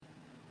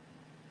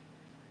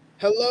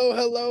Hello,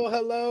 hello,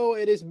 hello.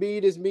 It is me,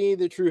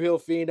 the True Hill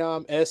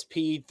Phenom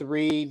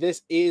SP3.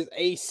 This is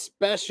a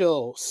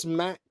special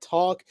Smack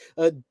Talk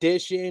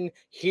edition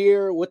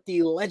here with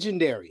the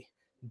legendary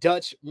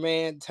Dutch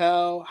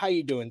Mantel. How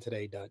you doing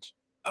today, Dutch?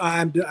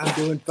 I'm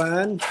doing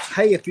fine.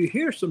 Hey, if you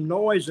hear some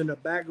noise in the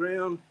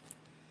background,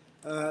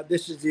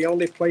 this is the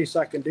only place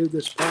I can do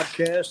this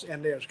podcast,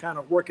 and there's kind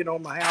of working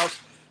on my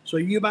house, so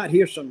you might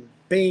hear some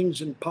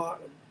pings and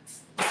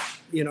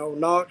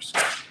knocks.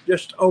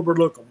 Just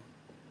overlook them.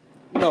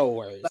 No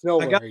worries, no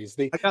I got worries.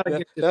 I got to The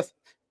get this.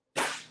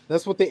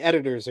 that's what the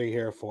editors are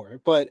here for.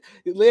 But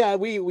yeah,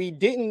 we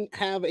didn't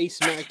have a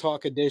Smack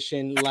Talk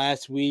edition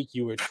last week.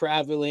 You were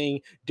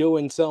traveling,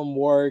 doing some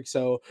work,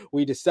 so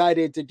we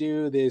decided to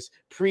do this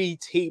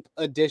pre-tape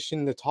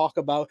edition to talk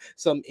about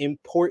some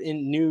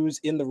important news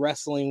in the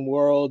wrestling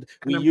world.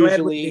 And I'm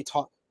glad we did.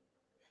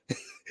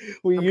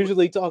 We I'm,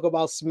 usually talk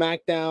about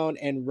SmackDown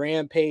and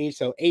Rampage,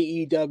 so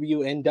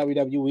AEW and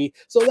WWE.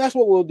 So that's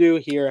what we'll do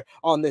here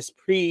on this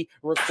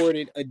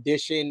pre-recorded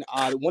edition.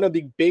 One of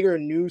the bigger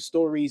news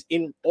stories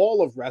in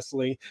all of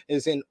wrestling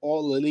is in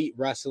All Elite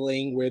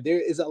Wrestling, where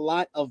there is a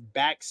lot of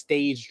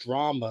backstage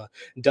drama,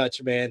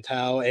 Dutch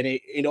Mantel, and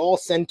it all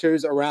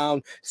centers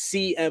around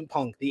CM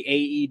Punk, the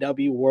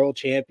AEW World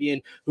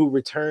Champion, who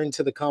returned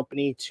to the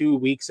company 2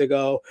 weeks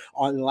ago.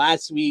 On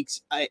last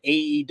week's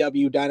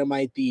AEW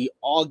Dynamite, the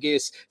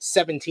August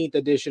 17th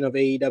edition of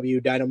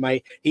AEW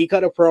Dynamite, he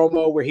cut a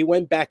promo where he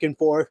went back and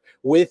forth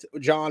with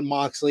John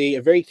Moxley,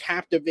 a very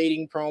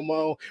captivating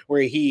promo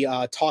where he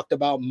talked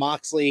about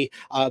Moxley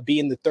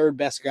being the third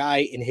best guy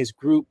in his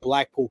group,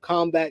 Blackpool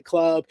Combat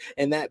Club,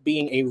 and that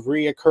being a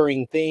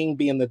reoccurring thing,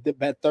 being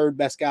the third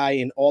best guy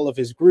in all of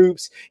his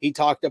groups. He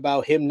talked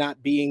about him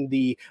not being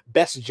the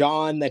best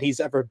John that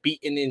he's ever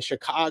beaten in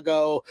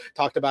Chicago,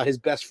 talked about his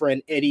best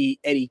friend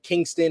Eddie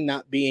Kingston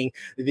not being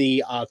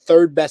the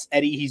third best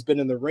Eddie he's been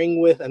in the ring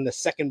with and the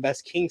second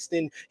best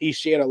Kingston he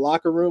shared a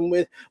locker room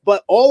with.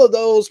 But all of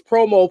those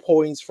promo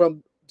points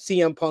from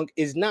CM Punk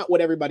is not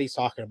what everybody's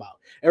talking about.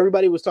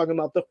 Everybody was talking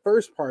about the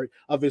first part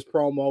of his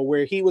promo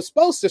where he was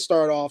supposed to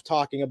start off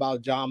talking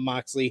about John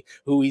Moxley,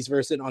 who he's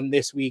versing on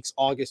this week's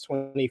August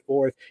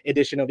 24th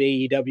edition of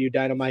AEW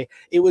Dynamite.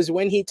 It was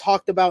when he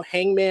talked about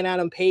Hangman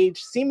Adam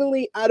Page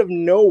seemingly out of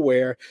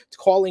nowhere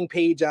calling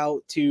Page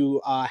out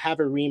to have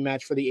a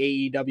rematch for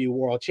the AEW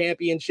World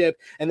Championship.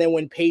 And then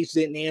when Page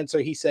didn't answer,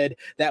 he said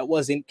that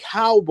wasn't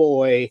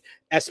Cowboy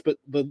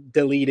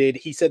deleted.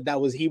 He said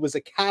he was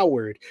a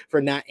coward for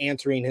not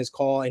answering his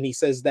call, and he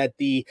says that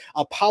the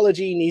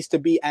apology needs to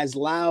be as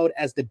loud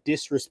as the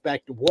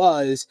disrespect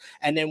was.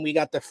 And then we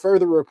got the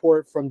further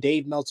report from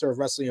Dave Meltzer of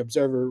Wrestling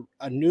Observer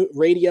New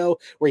Radio,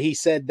 where he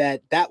said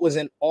that was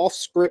an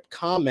off-script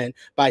comment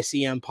by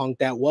CM Punk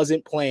that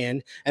wasn't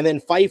planned. And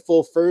then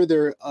Fightful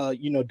further,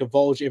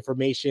 divulged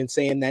information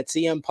saying that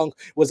CM Punk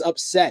was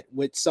upset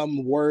with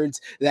some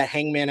words that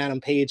Hangman Adam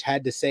Page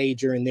had to say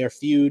during their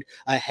feud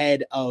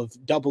ahead of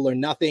Double or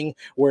Nothing,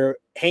 where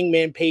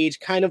Hangman Page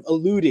kind of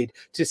alluded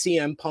to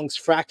CM Punk's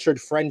fractured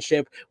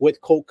friendship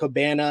with Colt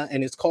Cabana,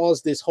 and it's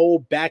caused this whole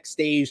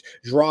backstage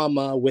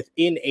drama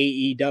within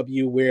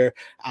AEW where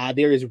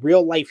there is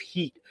real life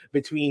heat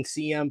between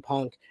CM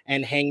Punk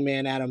and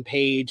Hangman Adam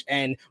Page,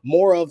 and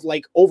more of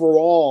like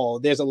overall,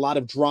 there's a lot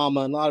of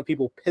drama and a lot of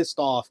people pissed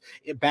off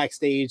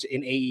backstage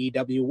in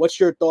AEW. What's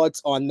your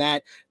thoughts on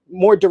that?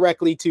 More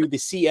directly to the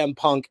CM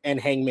Punk and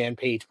Hangman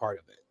Page part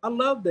of it. I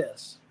love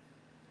this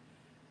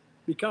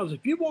because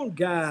if you want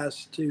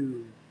guys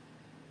to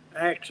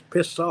act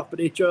pissed off at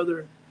each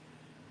other,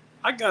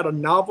 I got a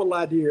novel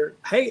idea.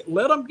 Hey,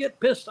 let them get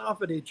pissed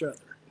off at each other.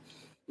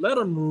 Let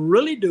them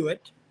really do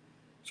it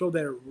so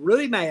they're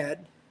really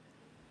mad.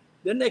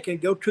 Then they can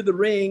go to the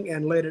ring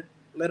and let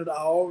it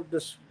all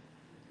just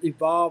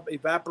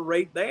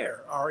evaporate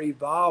there or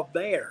evolve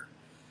there.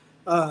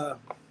 Uh,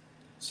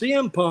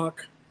 CM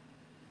Punk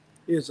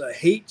is a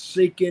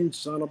heat-seeking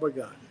son of a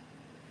gun,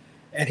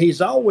 and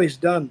he's always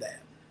done that.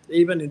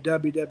 Even in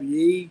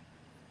WWE,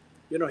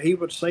 he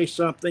would say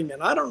something,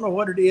 and I don't know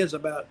what it is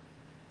about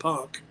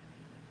Punk,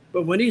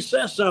 but when he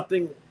says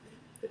something,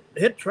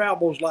 it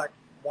travels like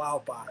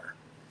wildfire,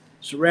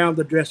 surround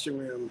the dressing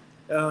room.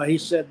 He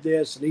said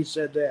this and he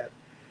said that,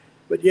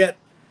 but yet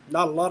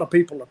not a lot of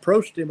people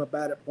approached him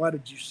about it. Why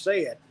did you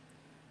say it?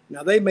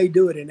 Now they may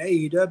do it in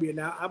AEW.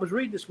 Now I was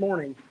reading this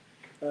morning,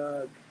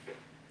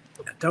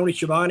 Tony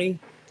Schiavone.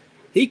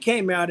 He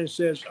came out and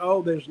says,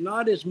 "Oh, there's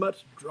not as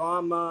much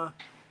drama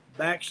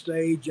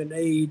backstage in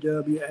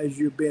AEW as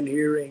you've been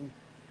hearing."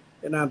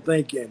 And I'm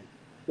thinking,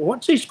 well,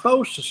 what's he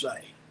supposed to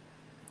say?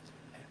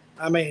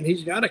 I mean,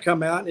 he's got to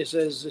come out and he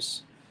says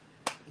this.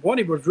 What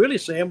he was really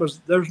saying was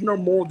there's no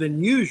more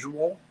than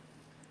usual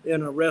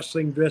in a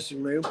wrestling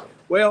dressing room.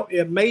 Well,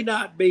 it may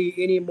not be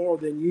any more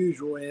than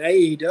usual in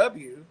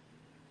AEW,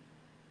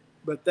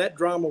 but that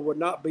drama would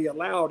not be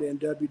allowed in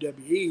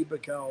WWE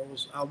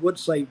because I would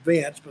say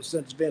Vince, but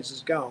since Vince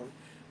is gone,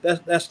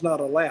 that's not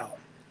allowed.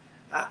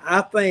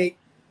 I think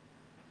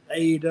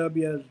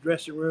AEW's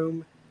dressing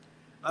room,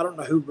 I don't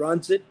know who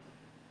runs it.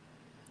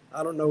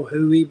 I don't know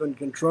who even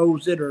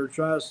controls it or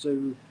tries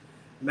to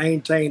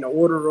maintain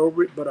order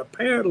over it. But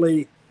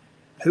apparently,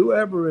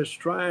 whoever is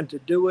trying to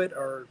do it,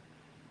 or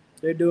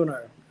they're doing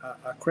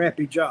a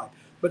crappy job.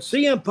 But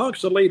CM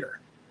Punk's a leader.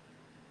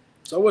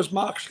 So is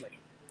Moxley.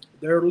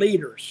 They're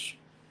leaders.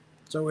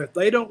 So if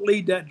they don't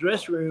lead that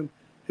dressing room,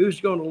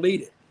 who's going to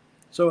lead it?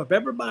 So if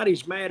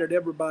everybody's mad at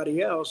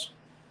everybody else,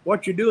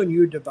 what you're doing,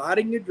 you're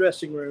dividing your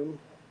dressing room.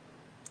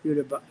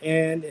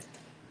 And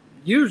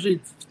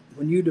usually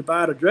when you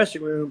divide a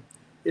dressing room,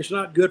 it's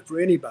not good for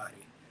anybody.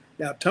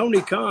 Now,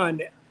 Tony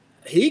Khan,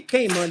 he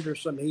came under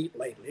some heat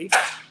lately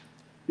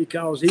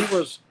because he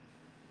was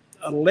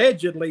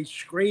allegedly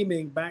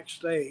screaming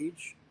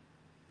backstage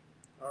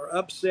or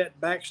upset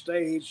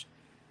backstage.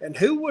 And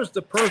who was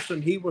the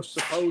person he was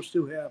supposed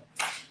to have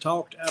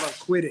talked out of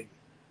quitting?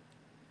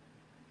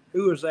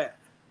 Who was that?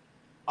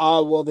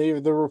 Well, the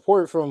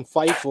report from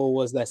Fightful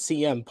was that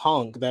CM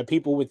Punk, that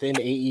people within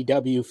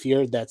AEW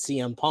feared that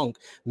CM Punk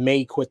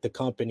may quit the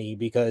company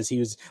because he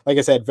was, like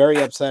I said,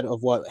 very upset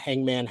of what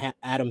Hangman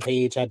Adam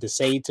Page had to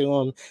say to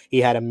him. He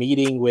had a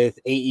meeting with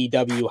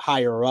AEW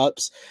higher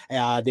ups.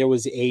 There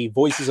was a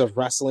Voices of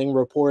Wrestling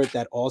report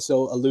that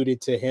also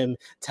alluded to him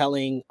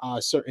telling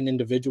certain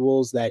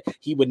individuals that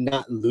he would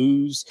not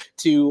lose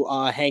to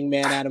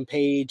Hangman Adam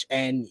Page,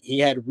 and he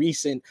had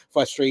recent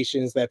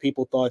frustrations that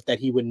people thought that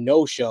he would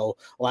no show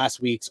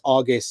last week's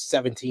August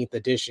 17th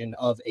edition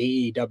of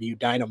AEW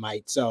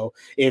Dynamite. So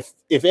if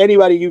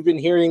anybody you've been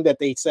hearing that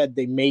they said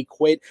they may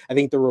quit, I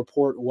think the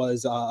report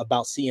was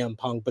about CM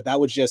Punk, but that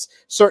was just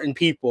certain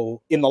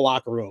people in the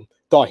locker room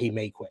thought he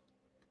may quit.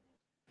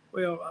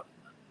 Well,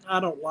 I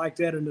don't like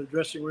that in the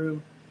dressing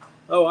room.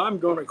 Oh, I'm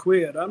going to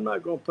quit. I'm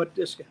not going to put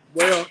this guy.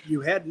 Well,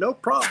 you had no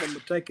problem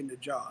with taking the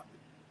job.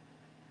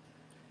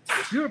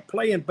 If you're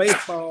playing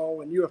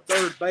baseball and you're a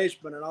third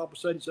baseman and all of a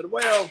sudden you said,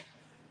 well,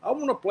 I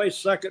want to play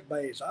second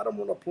base. I don't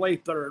want to play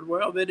third.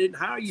 Well, they didn't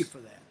hire you for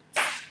that.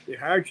 They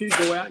hired you to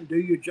go out and do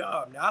your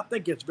job. Now, I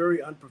think it's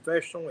very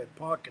unprofessional if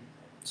Punk had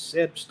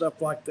said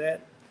stuff like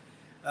that.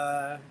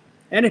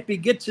 And if he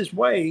gets his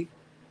way,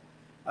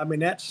 I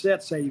mean, that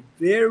sets a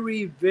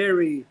very,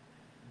 very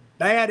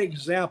bad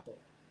example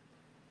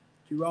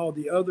to all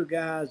the other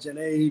guys in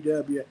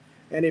AEW.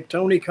 And if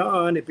Tony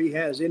Khan, if he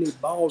has any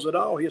balls at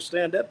all, he'll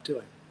stand up to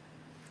him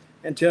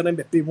and tell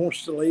him if he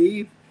wants to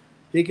leave,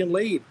 he can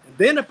leave. And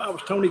then if I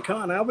was Tony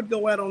Khan, I would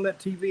go out on that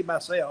TV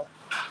myself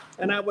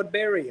and I would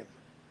bury him.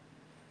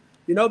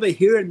 You know, they're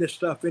hearing this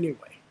stuff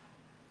anyway.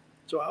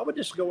 So I would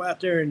just go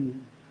out there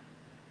and,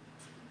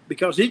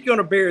 because he's going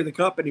to bury the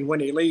company when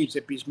he leaves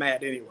if he's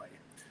mad anyway.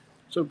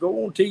 So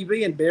go on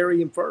TV and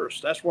bury him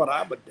first. That's what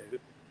I would do.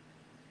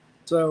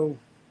 So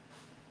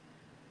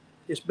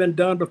it's been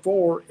done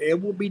before.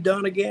 It will be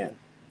done again.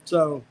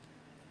 So,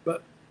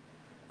 but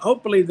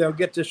hopefully they'll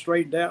get this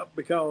straightened out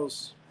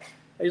because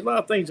there's a lot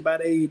of things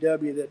about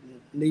AEW that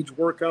needs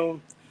work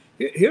on.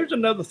 Here's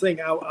another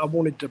thing I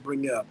wanted to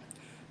bring up.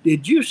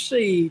 Did you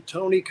see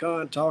Tony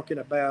Khan talking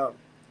about,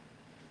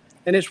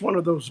 and it's one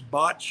of those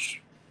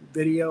botch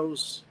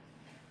videos,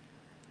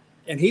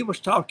 and he was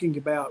talking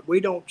about, we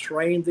don't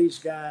train these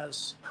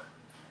guys.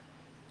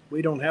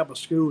 We don't have a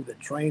school that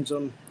trains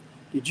them.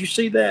 Did you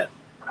see that?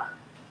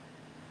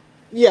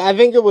 Yeah, I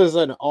think it was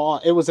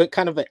a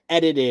kind of an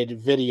edited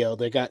video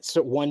that got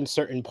one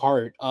certain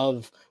part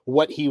of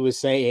what he was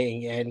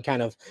saying and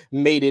kind of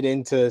made it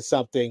into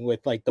something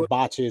with like the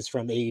botches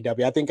from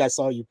AEW. I think I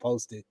saw you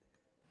post it.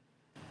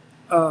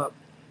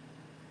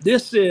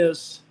 This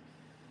is,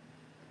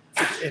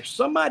 if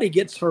somebody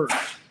gets hurt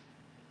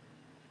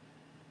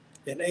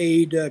in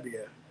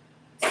AEW,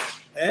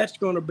 that's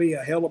going to be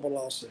a hell of a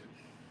lawsuit.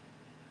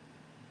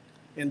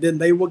 And then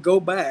they will go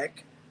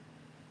back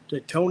to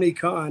Tony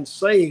Khan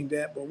saying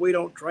that, well, we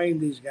don't train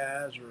these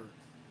guys, or,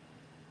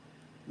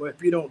 well,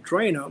 if you don't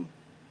train them,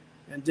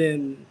 and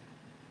then,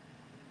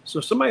 so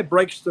somebody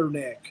breaks their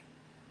neck,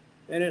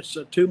 and it's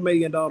a $2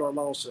 million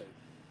lawsuit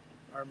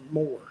or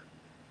more.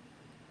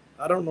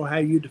 I don't know how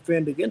you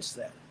defend against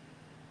that.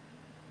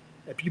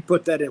 If you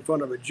put that in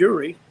front of a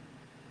jury,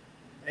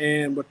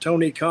 and with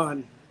Tony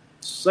Khan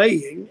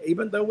saying,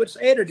 even though it's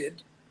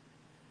edited,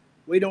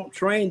 we don't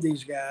train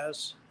these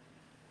guys.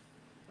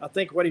 I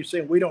think what he's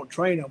saying, we don't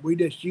train them. We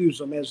just use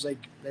them as they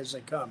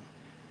come,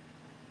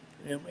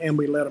 and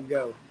we let them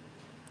go.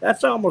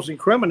 That's almost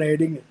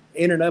incriminating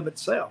in and of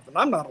itself. And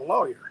I'm not a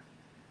lawyer.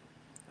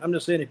 I'm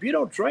just saying, if you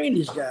don't train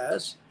these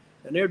guys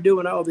and they're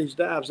doing all these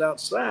dives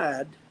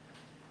outside,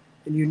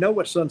 and you know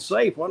it's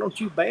unsafe, why don't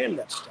you ban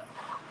that stuff?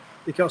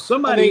 Because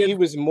somebody, I think he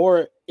was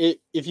more.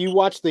 If you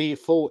watch the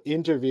full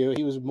interview,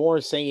 he was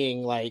more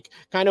saying like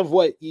kind of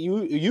what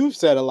you've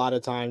said a lot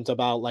of times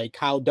about like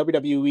how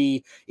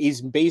WWE is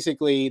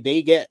basically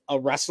they get a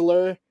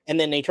wrestler and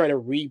then they try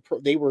to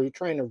they were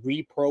trying to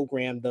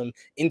reprogram them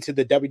into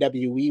the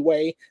WWE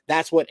way.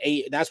 That's what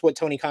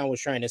Tony Khan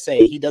was trying to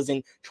say. He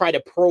doesn't try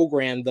to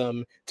program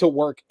them to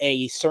work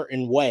a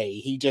certain way.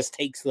 He just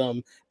takes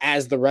them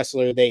as the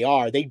wrestler they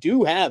are. They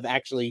do have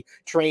actually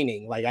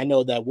training. Like I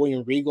know that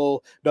William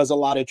Regal does a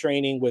lot of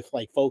training with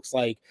like folks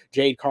like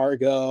Jade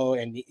Cargo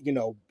and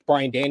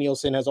Brian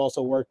Danielson has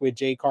also worked with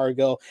Jay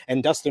Cargill,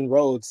 and Dustin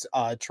Rhodes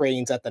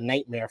trains at the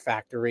Nightmare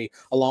Factory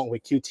along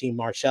with QT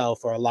Marshall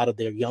for a lot of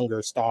their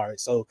younger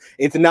stars. So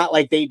it's not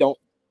like they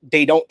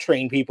don't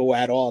train people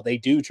at all. They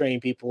do train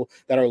people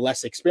that are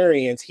less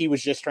experienced. He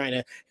was just trying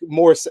to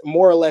more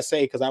or less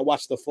say, because I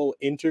watched the full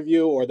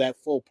interview or that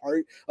full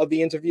part of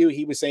the interview,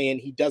 he was saying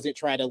he doesn't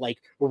try to like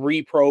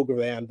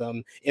reprogram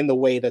them in the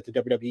way that the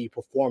WWE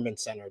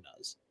Performance Center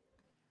does.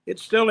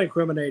 It's still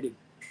incriminating.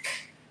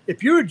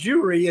 If you're a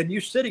jury and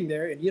you're sitting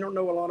there and you don't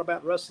know a lot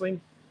about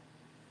wrestling,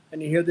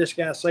 and you hear this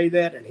guy say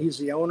that, and he's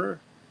the owner,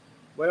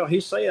 well,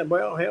 he's saying,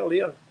 well, hell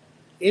yeah,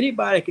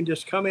 anybody can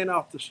just come in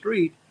off the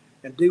street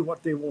and do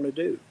what they want to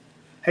do.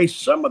 Hey,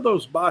 some of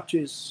those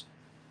botches,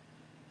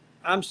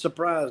 I'm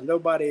surprised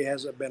nobody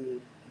hasn't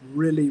been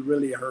really,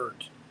 really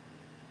hurt.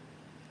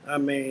 I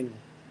mean,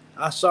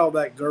 I saw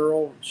that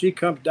girl. She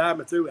comes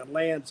diving through and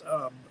lands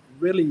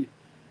really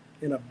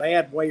in a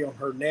bad way on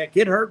her neck.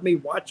 It hurt me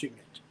watching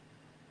it.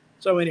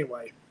 So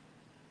anyway,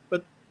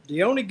 but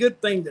the only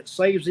good thing that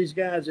saves these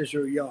guys is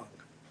they're young.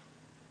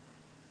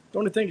 The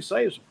only thing that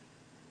saves them,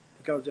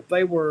 because if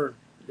they were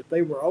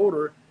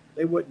older,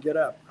 they wouldn't get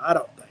up. I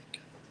don't think.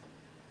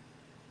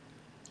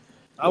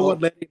 I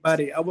wouldn't let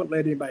anybody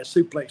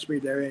suplex me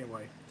there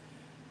anyway.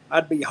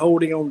 I'd be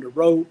holding on the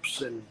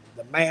ropes and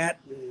the mat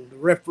and the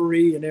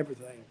referee and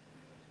everything.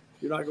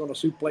 You're not going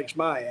to suplex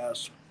my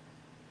ass.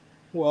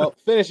 Well,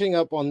 finishing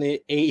up on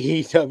the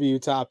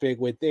AEW topic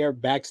with their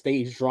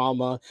backstage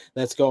drama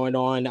that's going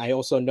on, I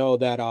also know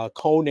that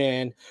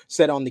Conan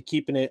said on the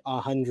Keeping It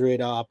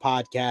 100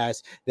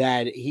 podcast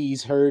that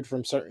he's heard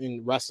from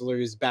certain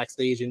wrestlers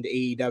backstage in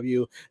the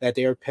AEW that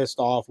they're pissed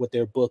off with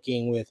their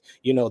booking, with,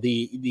 you know,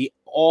 the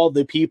all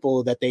the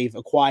people that they've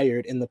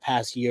acquired in the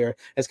past year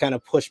has kind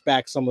of pushed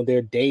back some of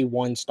their day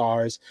one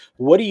stars.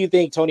 What do you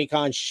think Tony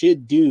Khan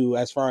should do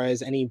as far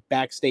as any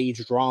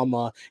backstage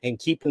drama and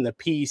keeping the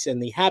peace and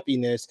the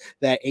happiness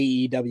that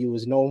AEW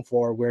is known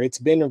for, where it's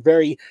been a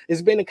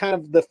kind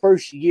of the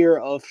first year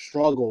of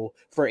struggle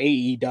for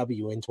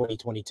AEW in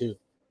 2022?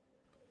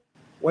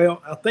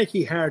 Well, I think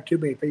he hired too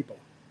many people.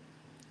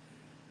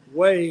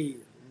 Way,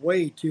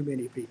 way too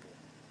many people.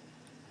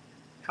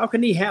 How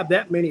can he have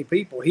that many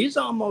people? He's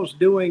almost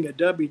doing a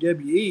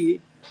WWE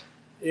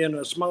in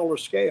a smaller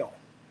scale.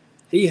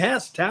 He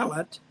has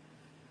talent.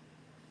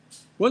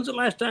 When's the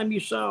last time you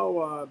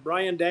saw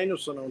Brian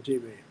Danielson on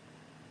TV?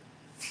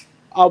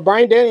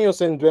 Brian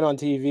Danielson's been on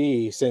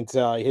TV since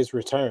his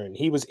return.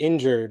 He was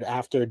injured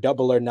after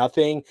Double or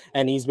Nothing,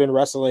 and he's been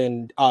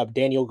wrestling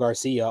Daniel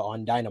Garcia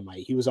on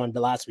Dynamite. He was on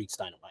the last week's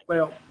Dynamite.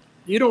 Well,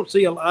 you don't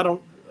see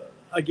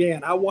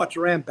again, I watch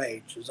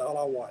Rampage is all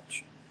I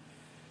watch.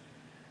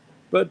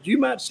 But you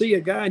might see a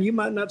guy and you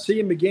might not see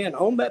him again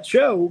on that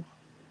show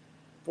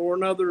for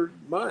another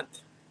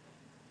month.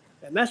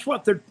 And that's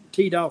what they're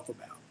teed off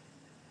about.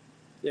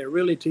 They're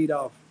really teed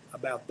off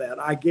about that,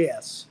 I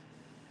guess.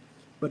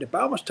 But if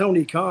I was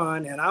Tony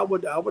Khan, and I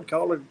would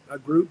call a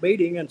group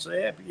meeting and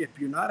say, if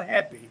you're not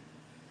happy,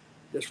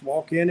 just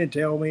walk in and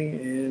tell me,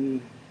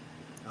 and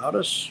I'll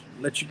just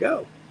let you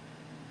go.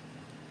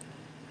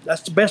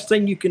 That's the best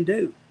thing you can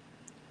do.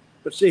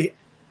 But see,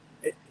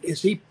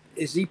 is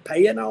he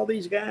paying all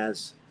these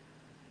guys?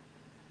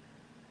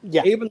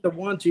 Yeah. Even the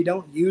ones he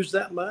don't use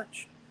that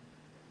much?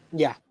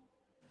 Yeah.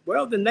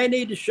 Well, then they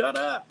need to shut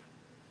up.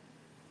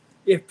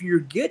 If you're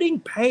getting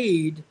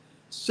paid,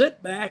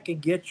 sit back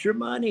and get your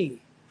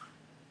money.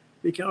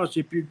 Because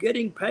if you're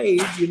getting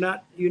paid, you're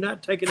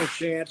not taking a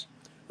chance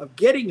of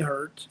getting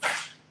hurt.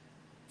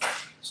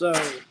 So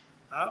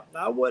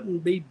I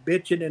wouldn't be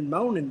bitching and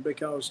moaning,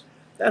 because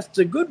that's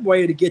a good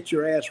way to get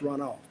your ass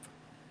run off.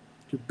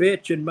 To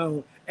bitch and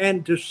moan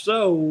and to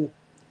sow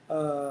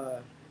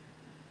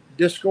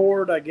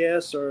discord, I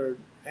guess, or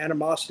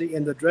animosity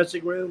in the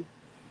dressing room.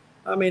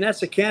 I mean,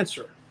 that's a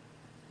cancer.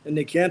 And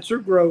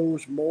the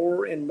grows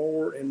more and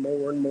more and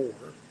more and more.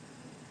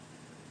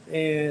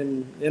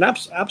 And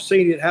I've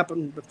seen it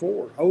happen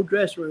before. Whole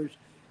dressing rooms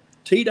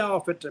teed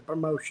off at the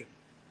promotion.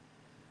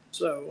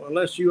 So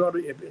unless you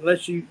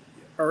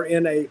are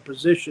in a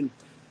position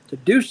to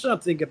do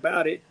something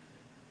about it,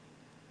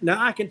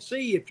 now I can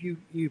see if you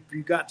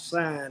got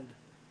signed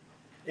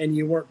and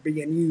you weren't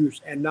being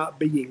used and not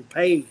being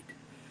paid.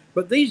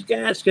 But these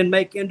guys can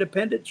make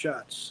independent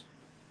shots.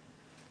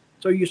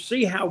 So you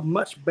see how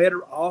much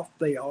better off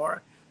they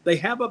are. They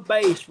have a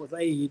base with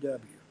AEW.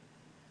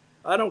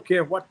 I don't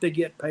care what they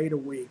get paid a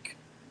week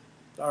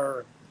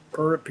or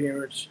per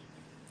appearance,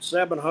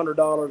 $700,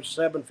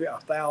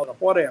 $7,000,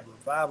 whatever,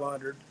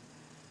 $500.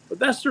 But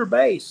that's their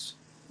base.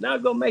 Now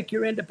go make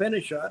your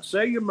independent shot,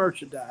 sell your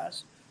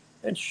merchandise,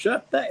 and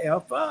shut the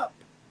F up.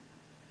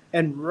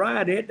 And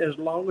ride it as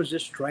long as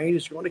this train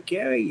is going to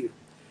carry you.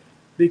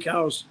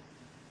 Because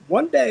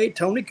one day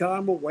Tony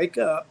Khan will wake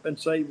up and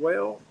say,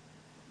 well,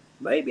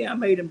 maybe I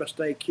made a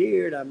mistake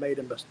here and I made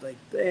a mistake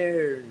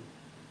there.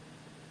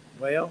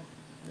 Well,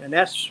 and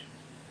that's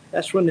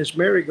when this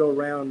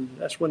merry-go-round,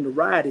 that's when the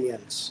ride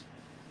ends.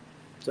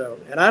 So,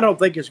 and I don't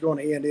think it's going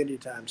to end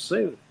anytime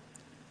soon.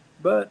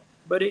 But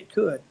it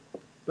could.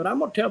 But I'm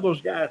going to tell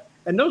those guys,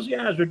 And those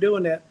guys are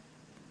doing that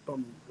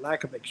from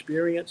lack of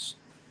experience.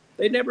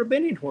 They've never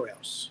been anywhere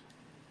else.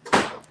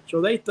 So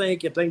they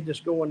think if they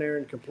just go in there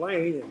and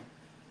complain and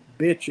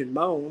bitch and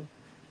moan,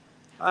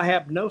 I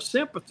have no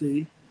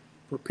sympathy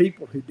for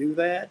people who do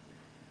that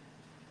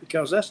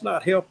because that's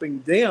not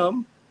helping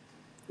them.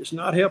 It's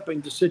not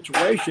helping the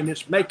situation.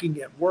 It's making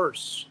it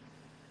worse.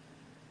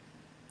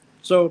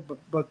 So,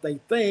 but they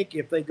think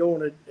if they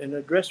go in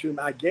a dressing room,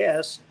 I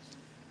guess,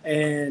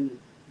 and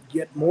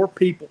get more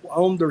people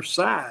on their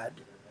side,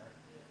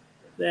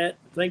 that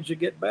things will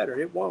get better.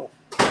 It won't.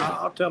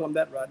 I'll tell them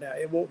that right now.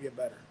 It won't get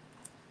better.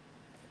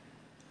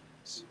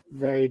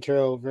 Very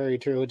true, very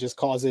true. It just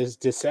causes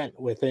dissent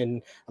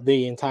within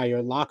the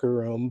entire locker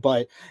room.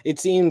 But it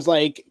seems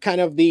like kind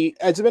of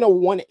it's been a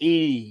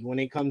 180 when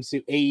it comes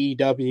to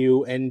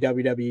AEW and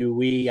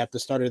WWE at the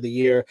start of the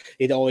year.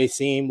 It always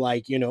seemed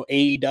like,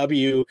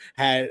 AEW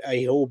had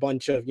a whole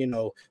bunch of,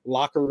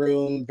 locker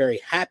room, very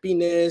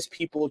happiness,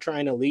 people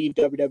trying to leave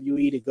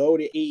WWE to go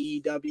to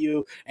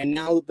AEW. And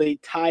now the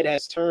tide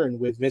has turned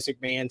with Vince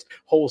McMahon's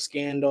whole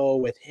scandal,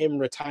 with him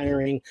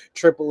retiring,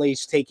 Triple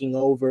H taking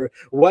over.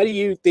 What do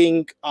you think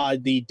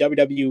the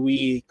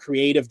WWE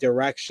creative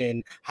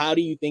direction, how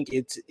do you think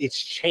it's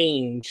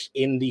changed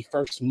in the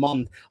first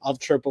month of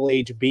Triple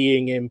H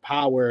being in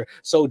power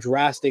so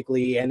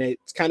drastically? And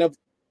it's kind of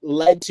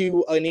led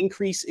to an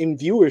increase in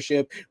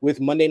viewership with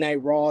Monday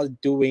Night Raw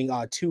doing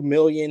 2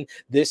 million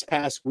this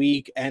past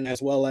week, and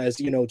as well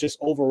as just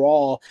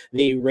overall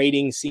the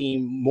ratings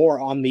seem more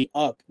on the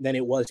up than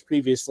it was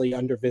previously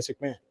under Vince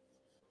McMahon.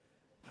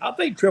 I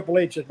think Triple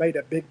H has made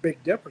a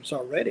big difference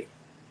already.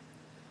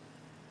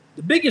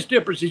 The biggest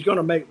difference he's going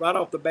to make right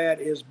off the bat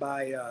is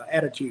by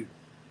attitude.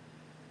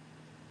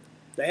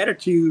 The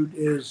attitude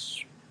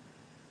is,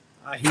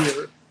 I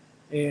hear,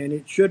 and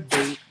it should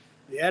be,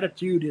 the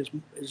attitude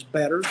is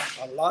better,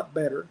 a lot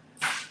better,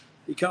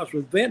 because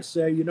with Vince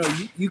there,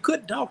 you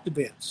couldn't talk to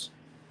Vince.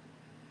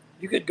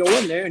 You could go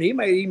in there, and he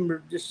may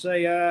even just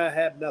say, I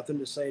have nothing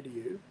to say to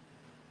you.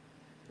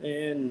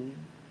 And,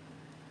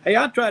 hey,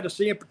 I tried to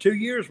see him for 2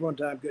 years one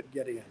time, couldn't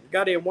get in.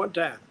 Got in one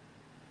time.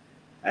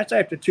 That's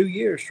after 2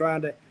 years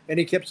trying to, and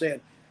he kept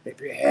saying,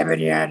 if you have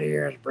any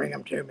ideas, bring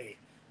them to me.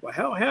 Well,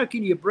 how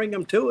can you bring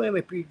them to him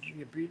if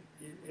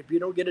you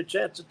don't get a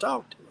chance to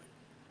talk to him?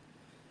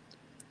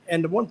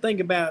 And the one thing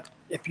about,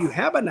 if you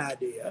have an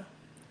idea,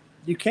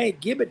 you can't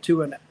give it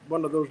to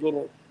one of those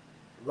little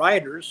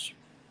writers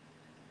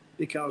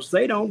because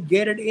they don't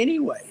get it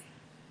anyway.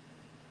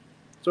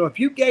 So if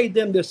you gave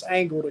them this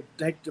angle to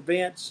take to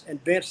Vince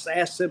and Vince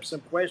asked them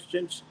some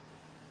questions,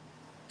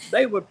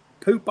 they would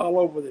poop all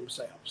over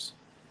themselves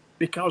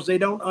because they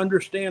don't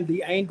understand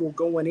the angle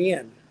going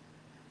in.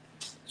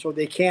 So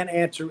they can't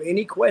answer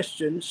any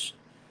questions.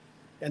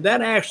 And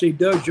that actually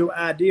does your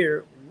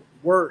idea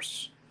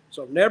worse.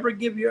 So never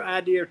give your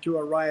idea to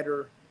a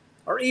writer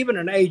or even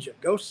an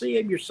agent. Go see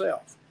him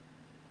yourself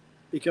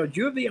because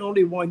you're the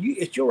only one.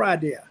 It's your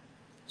idea.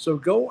 So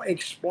go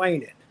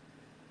explain it.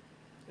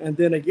 And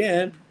then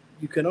again,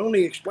 you can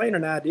only explain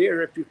an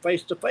idea if you're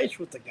face to face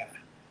with the guy.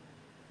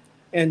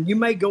 And you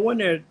may go in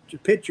there to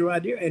pitch your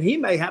idea, and he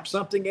may have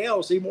something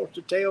else he wants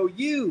to tell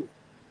you.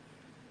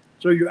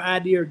 So your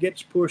idea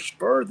gets pushed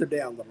further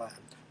down the line.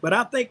 But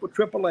I think with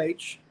Triple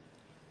H,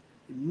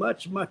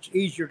 much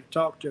easier to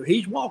talk to.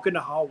 He's walking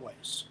the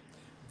hallways.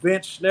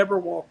 Vince never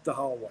walked the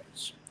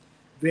hallways.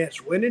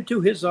 Vince went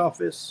into his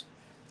office,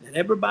 and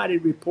everybody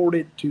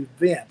reported to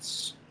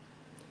Vince.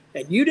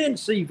 And you didn't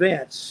see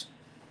Vince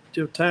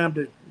till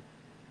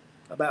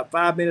about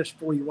 5 minutes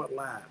before you went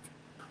live.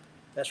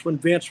 That's when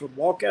Vince would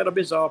walk out of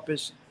his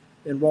office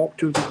and walk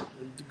to the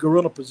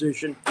gorilla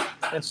position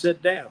and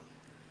sit down.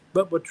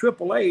 But with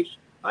Triple H,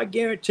 I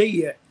guarantee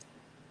you,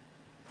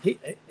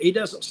 he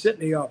doesn't sit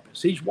in the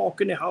office. He's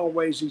walking the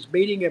hallways. He's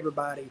meeting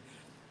everybody.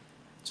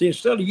 See,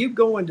 instead of you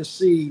going to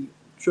see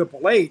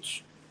Triple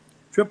H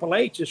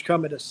is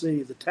coming to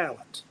see the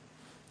talent.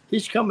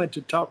 He's coming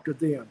to talk to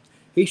them.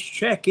 He's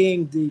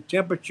checking the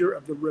temperature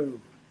of the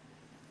room.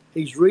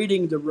 He's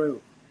reading the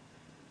room.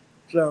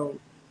 So,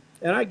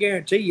 and I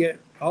guarantee you,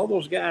 all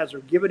those guys are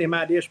giving him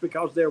ideas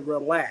because they're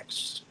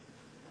relaxed.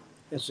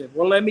 And said,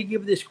 well, let me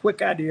give this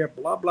quick idea,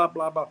 blah, blah,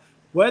 blah, blah.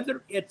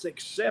 Whether it's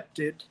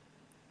accepted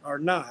or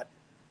not,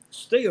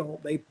 still,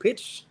 they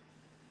pitch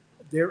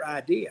their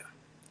idea.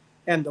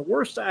 And the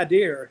worst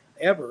idea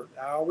ever,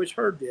 I always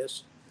heard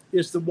this,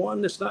 is the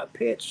one that's not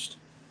pitched.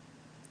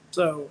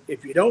 So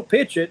if you don't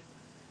pitch it,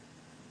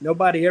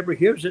 nobody ever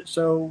hears it,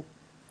 so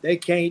they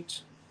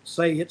can't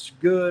say it's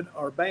good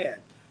or bad.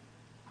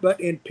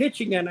 But in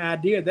pitching an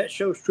idea, that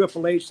shows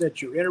Triple H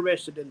that you're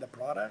interested in the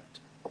product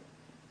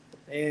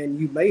and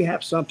you may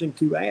have something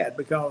to add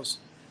because,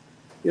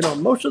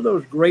 most of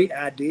those great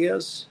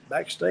ideas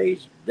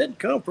backstage didn't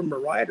come from a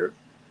writer.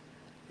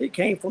 It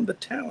came from the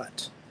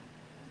talent.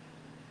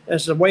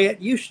 That's the way it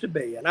used to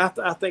be. And I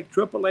think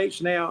Triple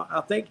H now,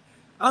 I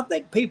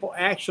think people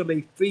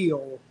actually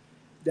feel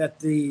that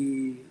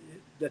the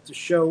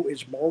show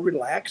is more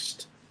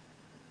relaxed.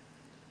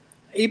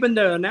 Even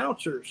the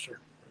announcers are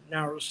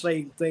now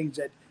saying things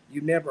that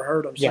you never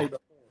heard them say before.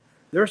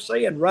 they're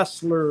saying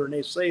wrestler and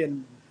they're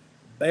saying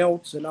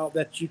belts and all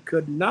that you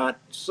could not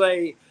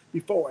say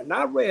before. And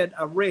I read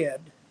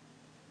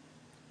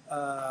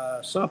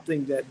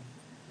something that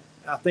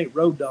I think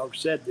Road Dogg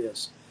said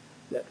this,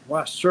 that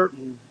why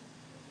certain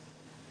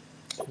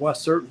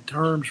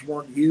terms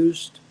weren't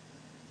used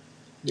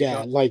Yeah,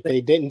 because like they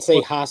they didn't say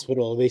was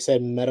hospital, they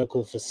said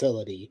medical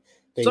facility.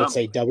 They would some.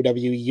 say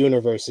WWE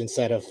Universe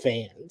instead of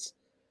fans.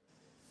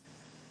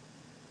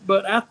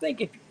 But I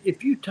think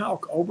if you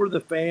talk over the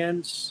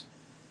fans,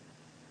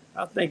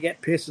 I think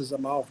that pisses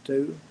them off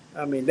too.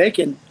 I mean, they're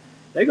going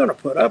to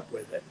put up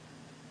with it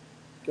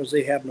because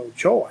they have no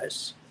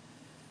choice.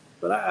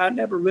 But I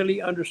never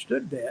really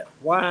understood that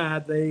why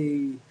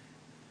they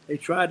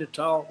try to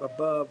talk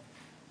above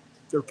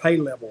their pay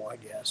level. I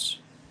guess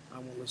I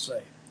want to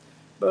say,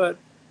 but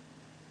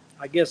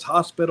I guess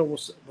hospital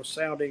was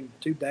sounding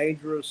too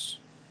dangerous.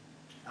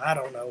 I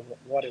don't know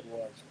what it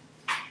was,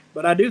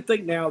 but I do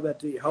think now that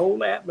the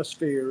whole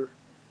atmosphere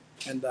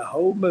and the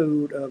whole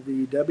mood of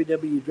the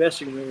WWE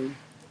dressing room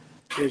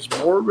is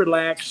more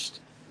relaxed,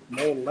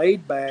 more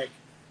laid back.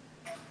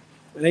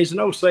 And there's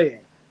no saying.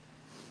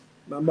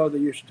 My mother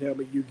used to tell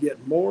me you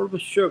get more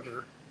with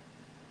sugar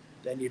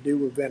than you do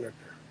with vinegar.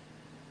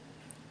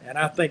 And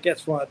I think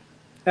that's what,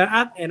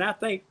 and I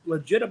think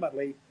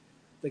legitimately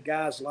the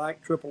guys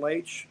like Triple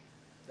H,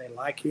 they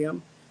like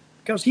him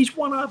because he's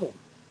one of them.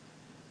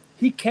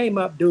 He came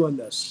up doing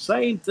the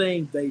same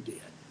thing they did.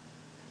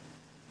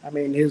 I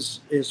mean, his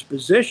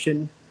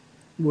position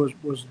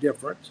was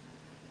different,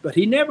 but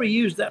he never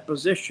used that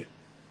position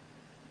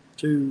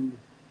to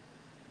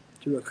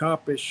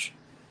accomplish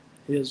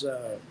his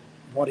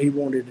what he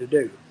wanted to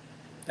do.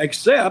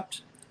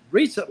 Except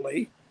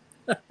recently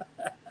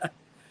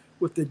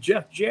with the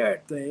Jeff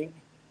Jarrett thing,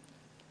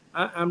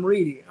 I'm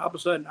reading. All of a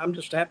sudden, I'm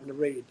just happening to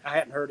read. I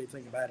hadn't heard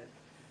anything about it.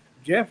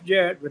 Jeff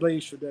Jarrett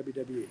released for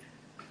WWE.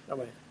 I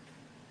mean,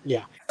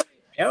 Yeah.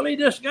 hell, he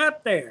just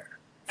got there.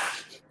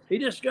 He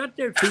just got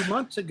there 2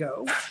 months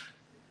ago,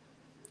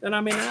 and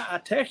I mean,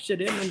 I texted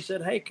him and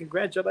said, "Hey,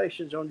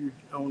 congratulations on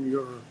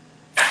your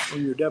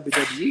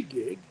WWE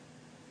gig."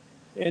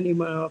 And he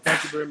went, "Oh,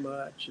 thank you very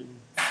much."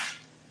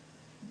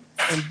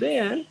 And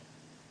then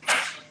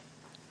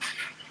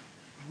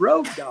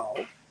Road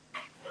Dogg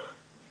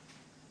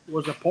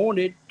was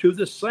appointed to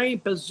the same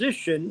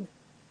position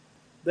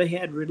they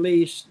had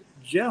released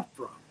Jeff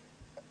from.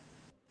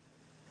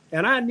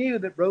 And I knew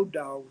that Road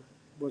Dogg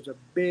was a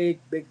big,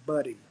 big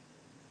buddy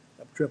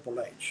of Triple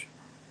H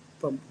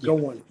from Yeah.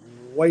 going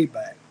way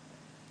back.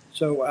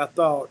 So I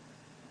thought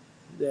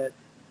that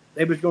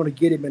they was going to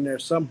get him in there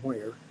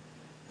somewhere.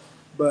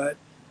 But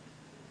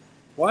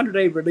why did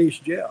they release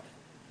Jeff?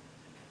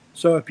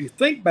 So if you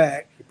think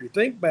back,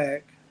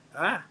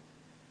 I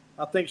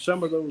I think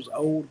some of those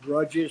old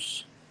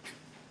grudges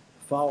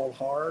fall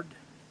hard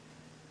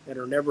and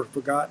are never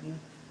forgotten.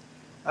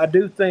 I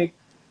do think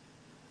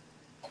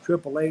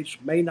Triple H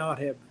may not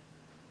have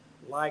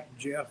liked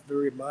Jeff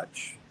very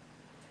much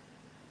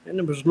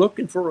and was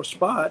looking for a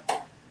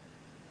spot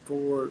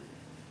for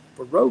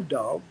Road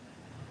Dogg.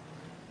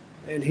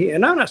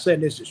 And I'm not saying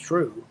this is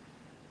true,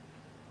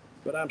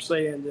 but I'm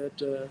saying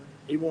that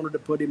he wanted to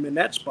put him in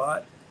that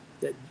spot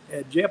that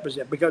Jeff is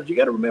at because you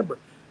got to remember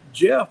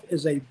Jeff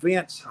is a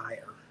Vince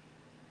hire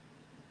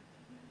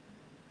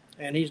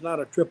and he's not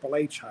a Triple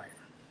H hire.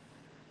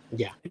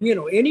 Yeah. You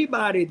know,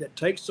 anybody that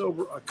takes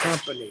over a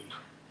company,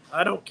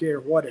 I don't care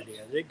what it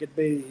is. It could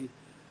be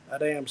a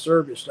damn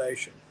service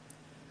station,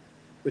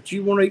 but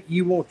you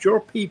want your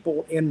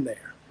people in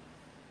there,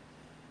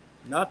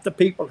 not the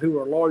people who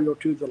are loyal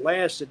to the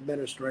last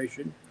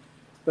administration,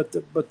 but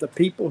the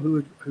people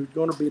who's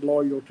going to be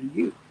loyal to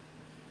you.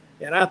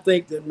 And I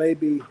think that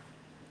maybe,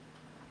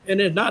 and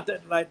it's not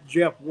that like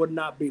Jeff would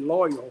not be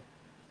loyal,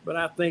 but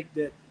I think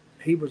that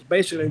he was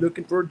basically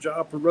looking for a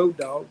job for Road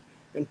Dogg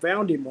and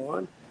found him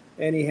one,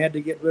 and he had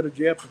to get rid of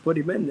Jeff to put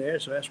him in there,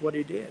 so that's what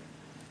he did.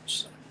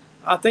 So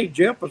I think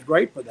Jeff was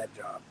great for that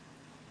job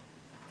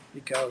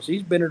because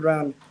he's been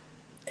around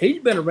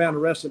the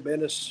wrestling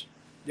business.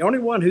 The only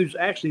one who's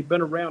actually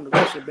been around the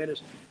wrestling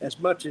business as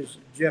much as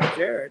Jeff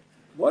Jarrett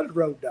was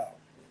Road Dogg.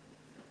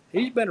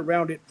 He's been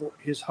around it for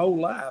his whole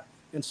life,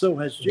 and so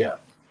has Yeah. Jeff.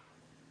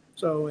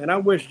 So, and I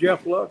wish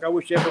Jeff luck. I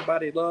wish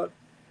everybody luck.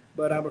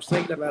 But I was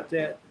thinking about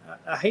that.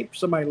 I hate for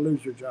somebody to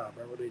lose their job.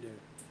 I really do,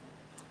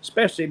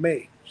 especially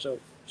me. So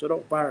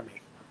don't fire me.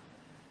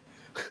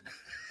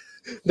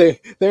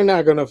 They're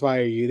not gonna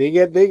fire you. They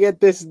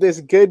get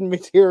this good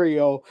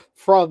material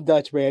from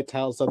Dutch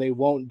Mantel, so they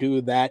won't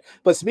do that.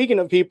 But speaking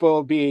of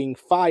people being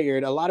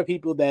fired, a lot of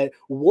people that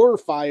were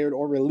fired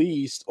or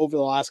released over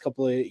the last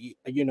couple of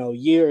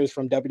years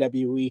from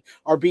WWE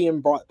are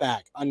being brought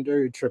back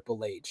under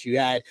Triple H. You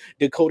had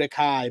Dakota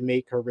Kai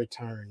make her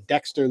return,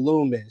 Dexter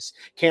Loomis,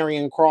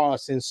 Karrion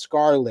Kross, and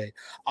Scarlett.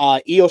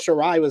 Io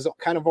Shirai was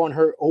kind of on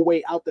her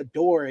way out the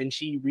door, and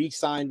she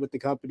re-signed with the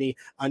company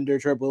under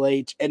Triple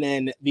H. And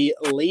then the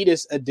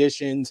latest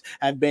additions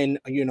have been,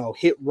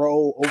 Hit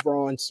Row over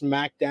on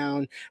SmackDown.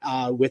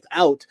 SmackDown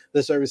without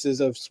the services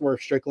of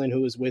Swerve Strickland,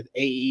 who was with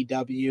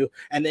AEW.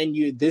 And then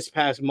this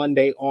past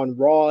Monday on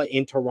Raw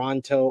in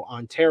Toronto,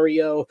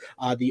 Ontario,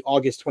 the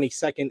August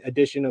 22nd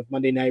edition of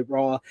Monday Night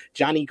Raw,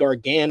 Johnny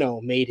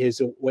Gargano made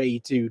his way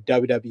to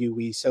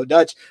WWE. So,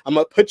 Dutch, I'm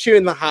going to put you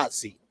in the hot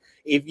seat.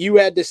 If you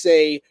had to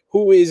say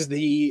who is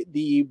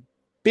the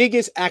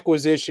biggest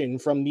acquisition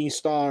from these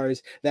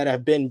stars that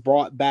have been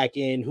brought back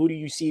in, who do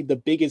you see the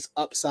biggest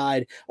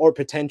upside or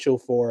potential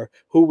for?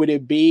 Who would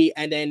it be?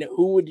 And then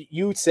who would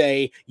you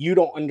say you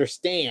don't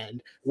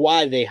understand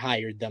why they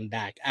hired them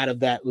back out of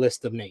that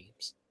list of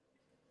names?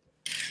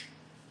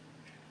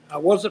 I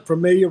wasn't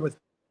familiar with.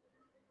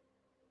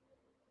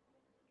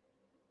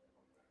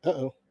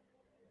 Uh-oh.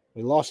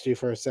 We lost you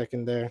for a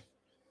second there.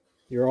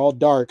 You're all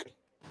dark.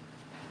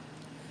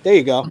 There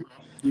you go.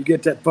 You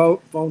get that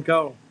phone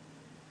call?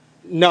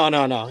 No.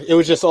 It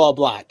was just all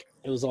black.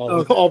 It was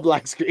all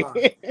black screen.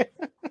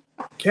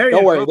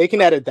 Don't worry, they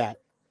can edit that.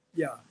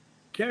 Yeah.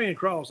 Karrion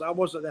Kross, I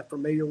wasn't that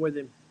familiar with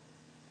him,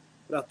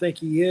 but I think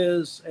he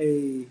is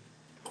a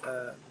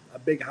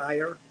big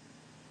hire,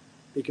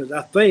 because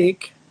I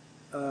think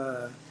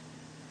the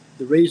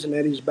reason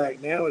that he's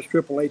back now is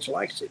Triple H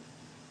likes him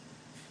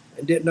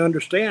and didn't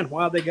understand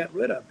why they got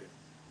rid of him.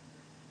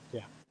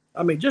 Yeah.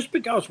 I mean, just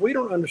because we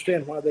don't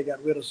understand why they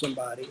got rid of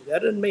somebody,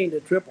 that doesn't mean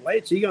that Triple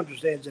H, he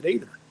understands it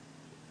either.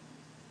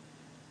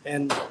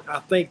 And I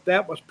think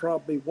that was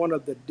probably one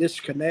of the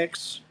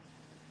disconnects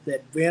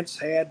that Vince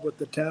had with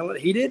the talent.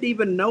 He didn't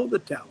even know the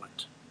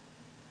talent.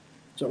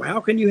 So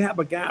how can you have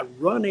a guy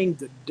running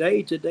the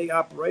day-to-day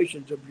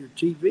operations of your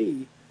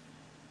TV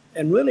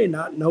and really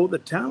not know the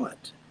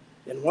talent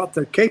and what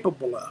they're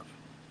capable of?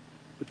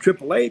 But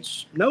Triple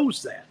H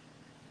knows that.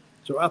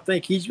 So I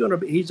think he's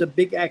a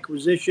big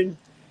acquisition.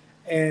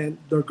 And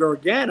the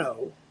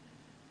Gargano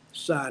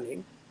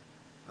signing,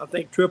 I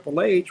think Triple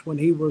H, when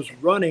he was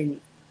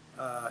running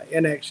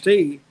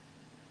NXT,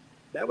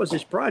 that was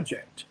his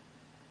project.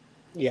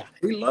 Yeah.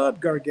 He loved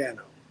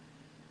Gargano.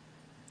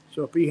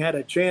 So if he had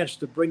a chance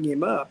to bring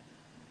him up,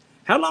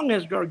 how long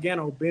has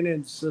Gargano been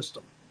in the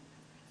system?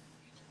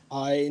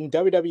 In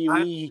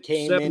WWE, he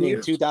came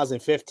in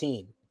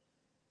 2015.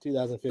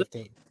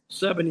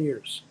 7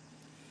 years.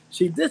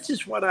 See, this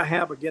is what I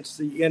have against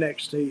the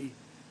NXT,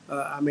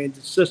 the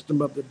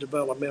system of the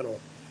developmental.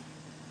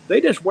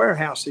 They just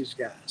warehouse these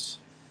guys.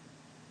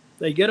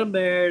 They get them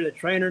there, they're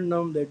training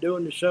them, they're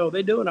doing the show,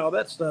 they're doing all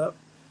that stuff,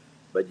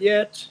 but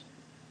yet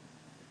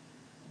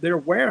they're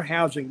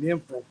warehousing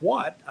them for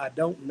what? I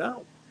don't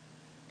know,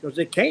 because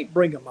they can't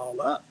bring them all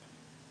up.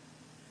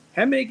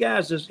 How many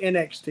guys does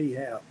NXT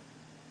have?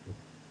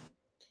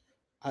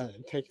 I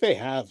think they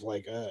have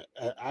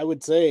I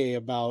would say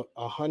about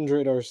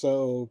 100 or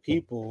so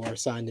people are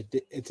signed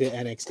to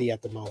NXT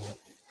at the moment.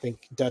 I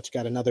think Dutch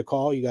got another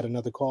call. You got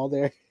another call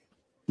there?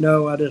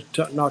 No, I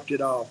just knocked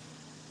it off.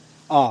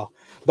 Oh,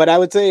 but I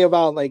would say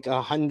about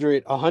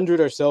 100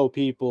 or so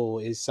people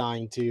is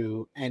signed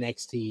to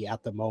NXT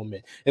at the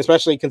moment,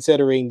 especially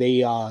considering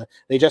they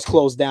just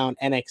closed down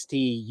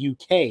NXT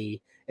UK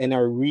and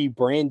are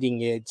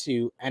rebranding it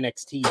to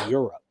NXT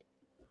Europe.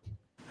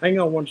 Hang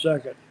on one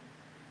second.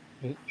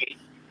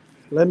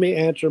 Mm-hmm. Let me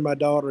answer my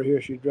daughter here.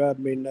 She's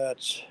driving me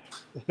nuts.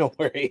 No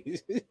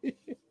worries.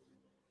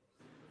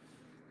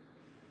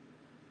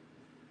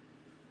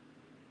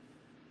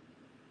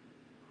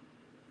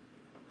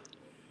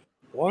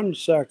 1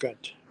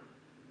 second.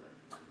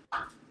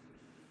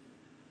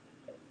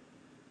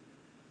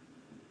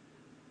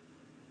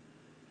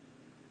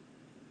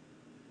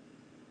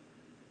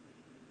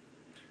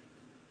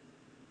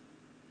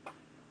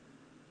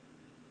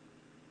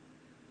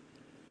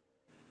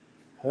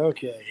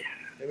 Okay.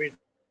 Let me.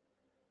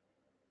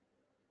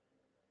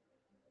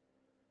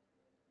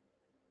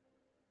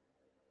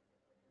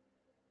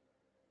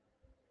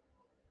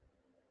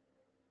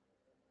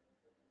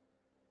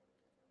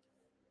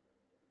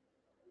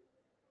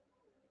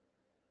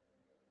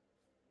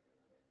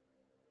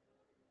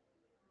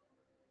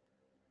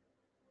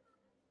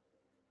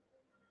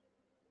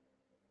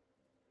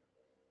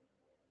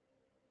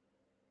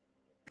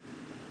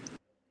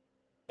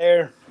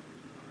 There.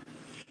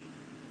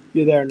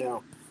 You're there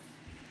now.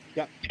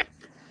 Yep.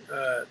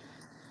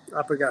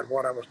 I forgot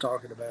what I was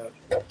talking about.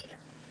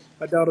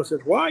 My daughter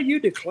says, "Why are you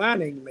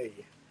declining me?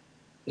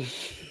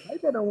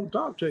 Maybe I don't want to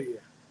talk to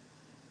you."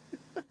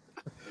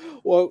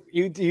 Well,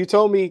 you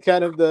told me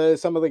kind of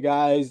some of the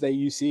guys that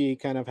you see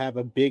kind of have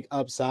a big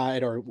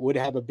upside or would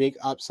have a big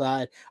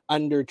upside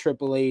under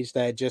Triple H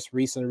that just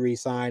recently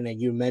resigned, and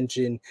you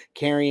mentioned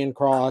Karrion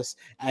Kross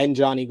and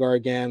Johnny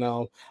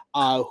Gargano.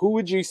 Who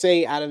would you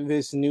say out of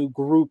this new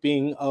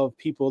grouping of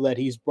people that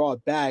he's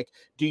brought back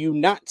do you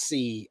not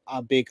see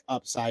a big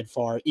upside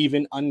for,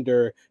 even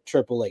under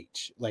Triple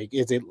H? Like,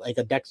 is it like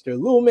a Dexter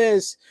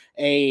Lumis,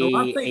 a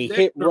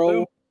Hit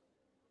Row?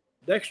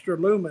 Dexter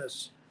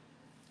Lumis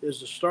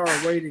is a star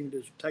waiting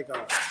to take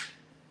off.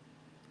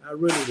 I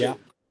really do.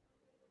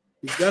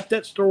 You got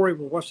that story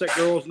with what's that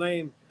girl's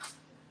name?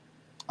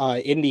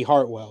 Indy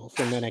Hartwell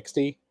from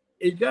NXT.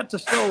 He got the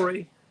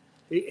story.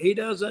 He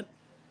doesn't.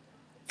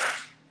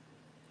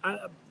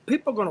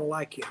 people are going to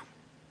like him.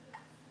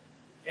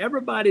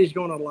 Everybody's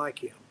going to like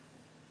him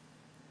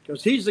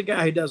because he's the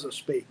guy who doesn't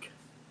speak.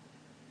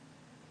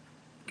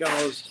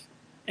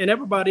 And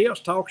everybody else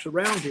talks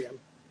around him.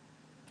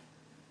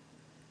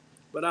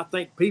 But I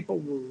think people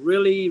will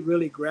really,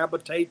 really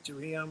gravitate to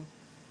him,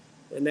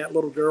 and that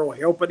little girl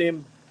helping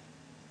him.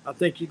 I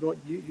think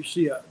you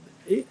see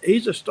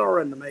he's a star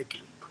in the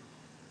making.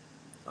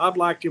 I've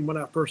liked him when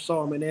I first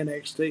saw him in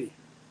NXT.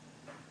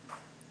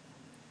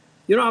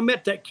 You know, I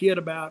met that kid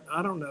about,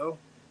 I don't know,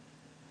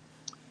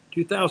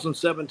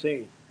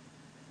 2017.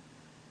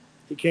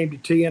 He came to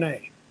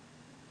TNA.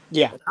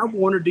 Yeah. And I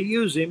wanted to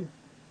use him,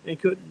 and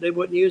they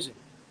wouldn't use him.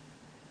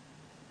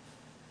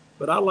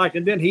 But I like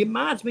him then. He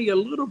reminds me a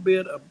little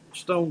bit of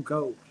Stone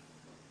Cold.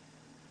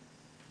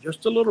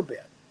 Just a little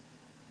bit.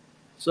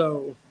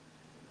 So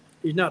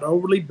he's not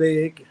overly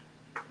big,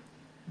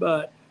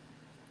 but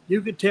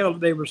you could tell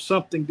there was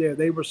something there.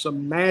 There was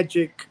some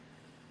magic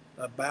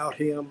about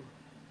him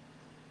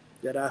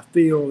that I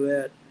feel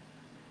that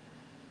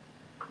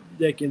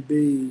they can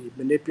be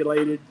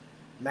manipulated,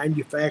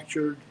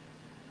 manufactured.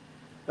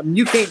 I mean,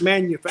 you can't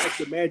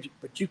manufacture magic,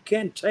 but you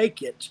can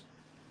take it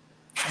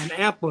and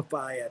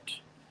amplify it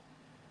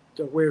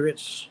to where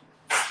it's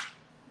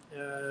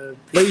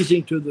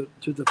pleasing to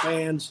the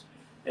fans,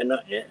 and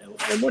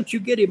once you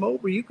get him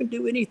over, you can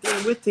do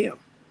anything with him.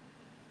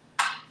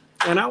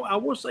 And I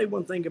will say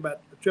one thing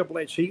about Triple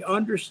H: he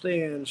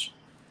understands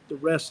the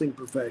wrestling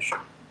profession.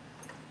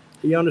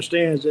 He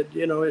understands that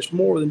it's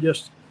more than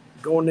just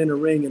going in the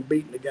ring and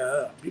beating the guy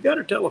up. You got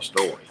to tell a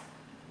story.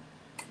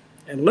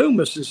 And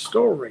Loomis's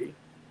story,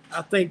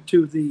 I think,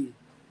 to the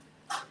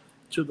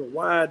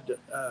wide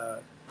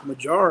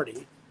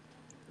majority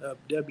of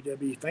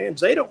WWE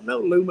fans, they don't know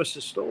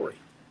Loomis's story.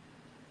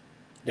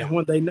 Yeah.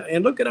 And when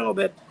and look at all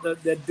that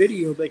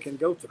video they can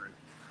go through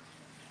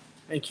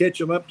and catch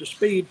them up to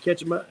speed. They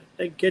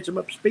can catch them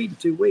up to speed in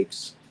 2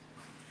 weeks,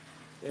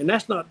 and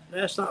that's not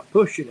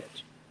pushing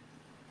it.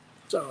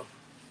 So,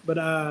 but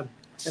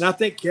and I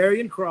think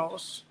Karrion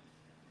Kross,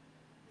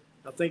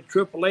 I think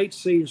Triple H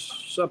sees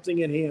something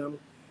in him,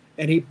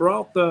 and he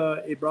brought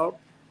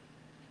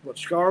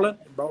Scarlett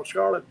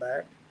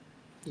back.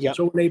 Yeah.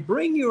 So when they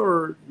bring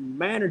your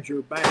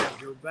manager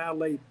back, your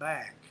valet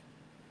back,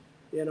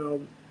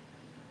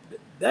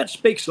 that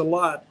speaks a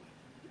lot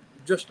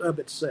just of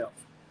itself.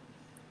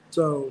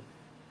 So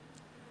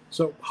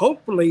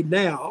hopefully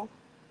now,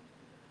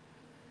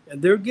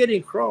 and they're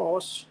getting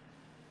Kross.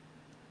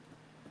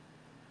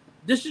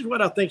 This is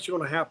what I think is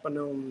going to happen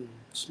on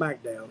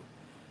SmackDown.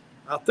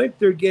 I think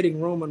they're getting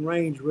Roman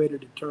Reigns ready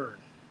to turn.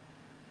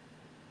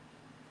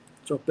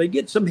 So if they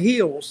get some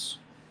heels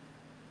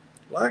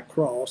like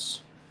Kross,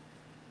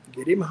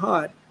 get him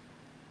hot,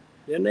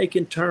 then they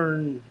can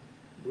turn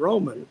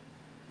Roman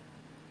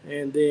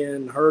and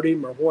then hurt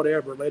him or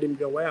whatever, let him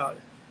go out,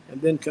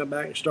 and then come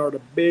back and start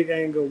a big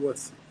angle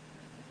with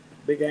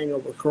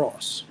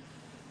Kross.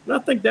 And I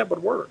think that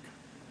would work.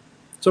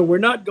 So we're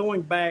not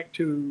going back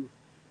to,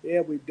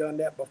 we've done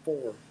that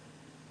before.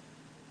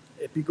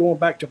 If you're going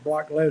back to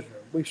Brock Lesnar,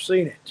 we've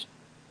seen it.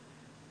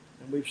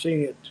 And we've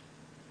seen it.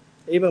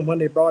 Even when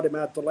they brought him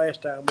out the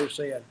last time, we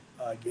said,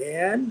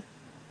 again?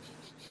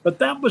 But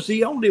that was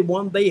the only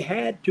one they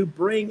had to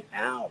bring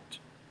out.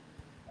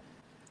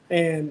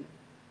 And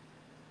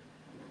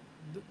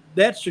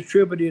that's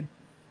attributed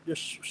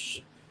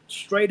just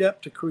straight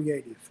up to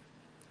creative.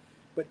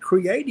 But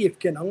creative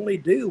can only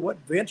do what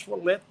Vince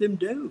will let them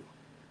do.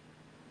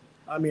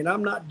 I mean,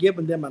 I'm not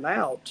giving them an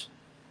out,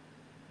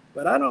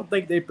 but I don't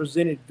think they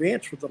presented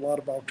Vince with a lot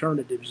of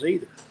alternatives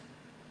either.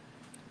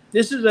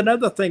 This is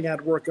another thing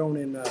I'd work on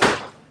in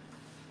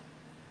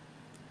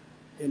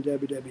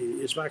WWE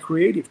is my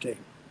creative team.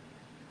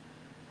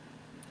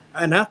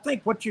 And I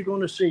think what you're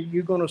going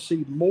to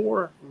see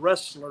more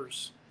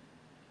wrestlers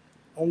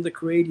on the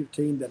creative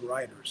team than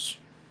writers.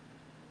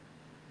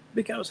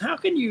 Because how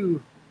can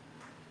you,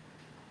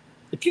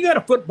 if you got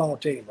a football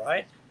team,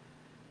 right?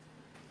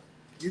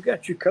 You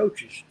got your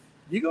coaches.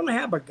 You're going to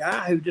have a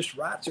guy who just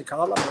writes a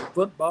column on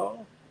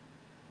football?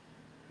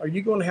 Or are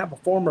you going to have a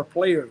former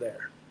player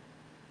there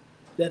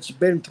that's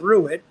been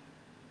through it,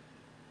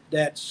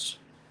 that's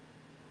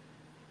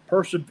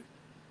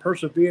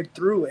persevered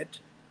through it,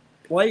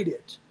 played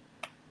it?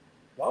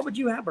 Why would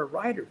you have a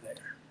writer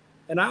there?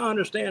 And I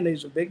understand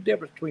there's a big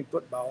difference between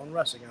football and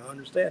wrestling. I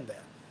understand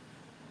that.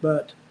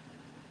 But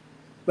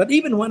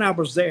even when I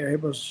was there,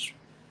 it was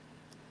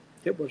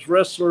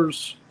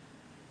wrestlers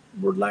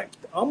were like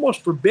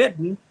almost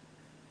forbidden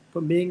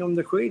from being on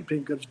the creative team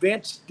because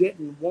Vince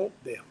didn't want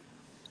them.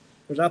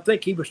 Because I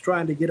think he was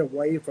trying to get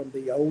away from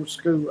the old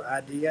school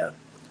idea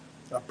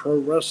of pro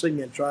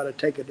wrestling and try to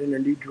take it in a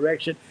new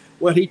direction.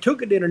 Well, he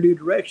took it in a new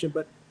direction,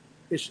 but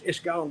it's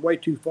gone way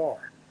too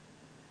far.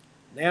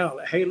 Now,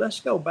 hey, let's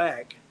go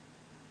back.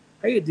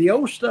 Hey, the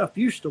old stuff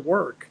used to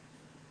work.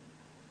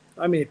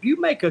 I mean, if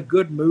you make a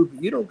good movie,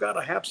 you don't got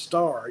to have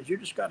stars. You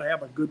just got to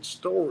have a good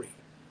story.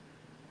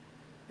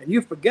 And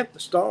you forget the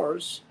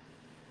stars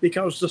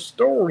because the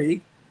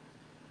story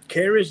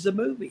carries the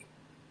movie.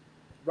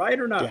 right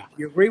or not? Yeah.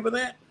 You agree with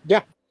that?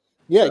 Yeah.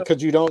 Yeah, So,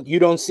 because you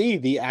don't see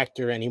the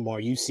actor anymore.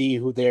 You see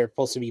who they're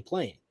supposed to be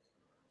playing.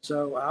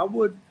 so I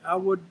would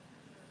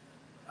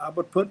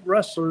put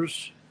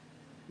wrestlers,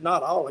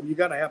 not all of them. You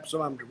got to have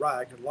some of them to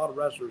write because a lot of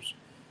wrestlers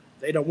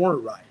they don't want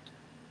to write,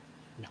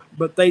 No.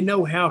 but they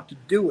know how to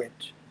do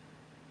it.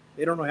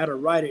 They don't know how to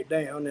write it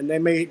down, and they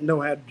may know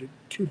how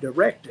to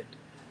direct it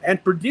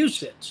and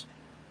produce it.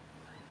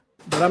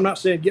 But I'm not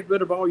saying get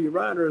rid of all your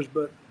writers,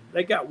 but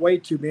they got way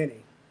too many.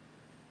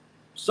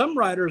 Some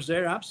writers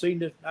there, I've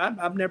seen it.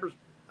 I've never,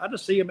 I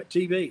just see them at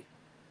TV.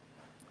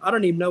 I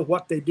don't even know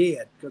what they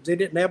did because they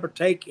didn't ever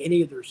take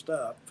any of their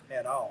stuff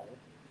at all.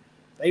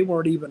 They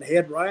weren't even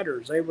head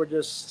writers. They were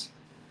just,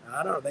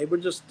 I don't know, they were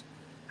just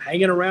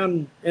hanging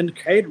around in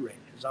catering,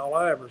 is all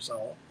I ever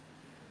saw.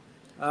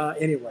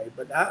 Anyway,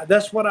 but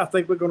that's what I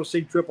think we're going to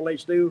see Triple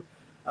H do.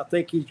 I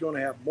think he's going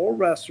to have more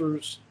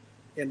wrestlers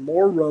in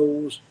more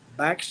roles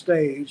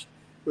backstage,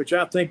 which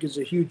I think is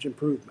a huge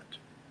improvement.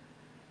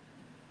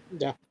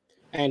 Yeah.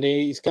 And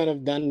he's kind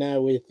of done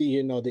that with the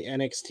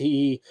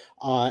NXT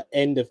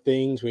end of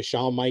things with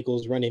Shawn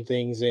Michaels running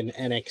things in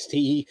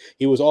NXT.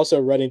 He was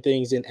also running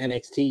things in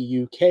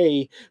NXT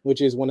UK,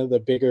 which is one of the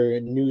bigger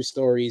news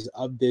stories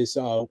of this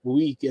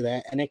week.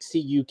 That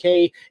NXT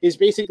UK is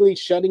basically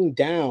shutting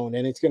down,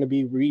 and it's going to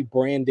be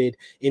rebranded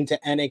into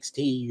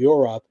NXT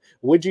Europe.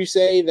 Would you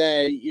say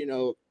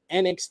that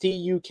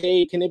NXT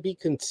UK, can it be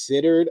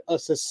considered a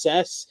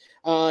success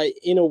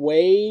in a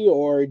way,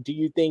 or do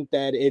you think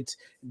that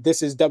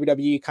this is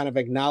WWE kind of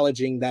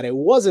acknowledging that it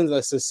wasn't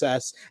a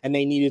success and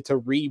they needed to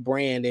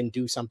rebrand and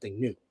do something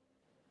new?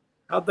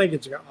 I think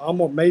it's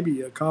almost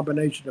maybe a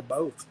combination of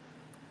both.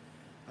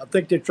 I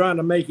think they're trying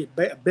to make it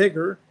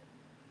bigger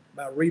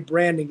by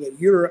rebranding it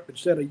Europe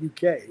instead of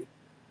UK.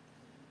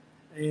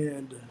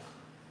 And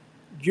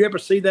did you ever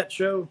see that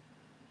show?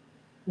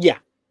 Yeah.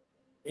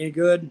 Any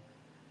good?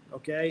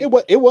 Okay. It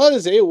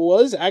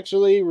was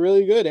actually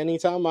really good.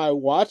 Anytime I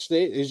watched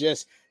it, it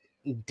just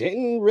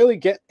didn't really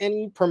get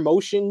any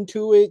promotion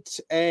to it,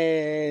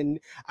 and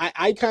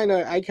I kind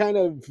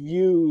of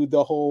view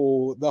the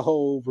whole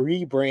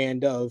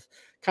rebrand of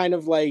kind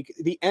of like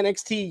the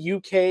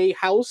NXT UK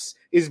house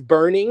is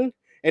burning,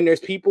 and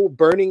there's people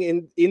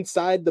burning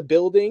inside the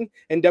building,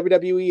 and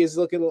WWE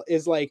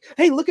is like,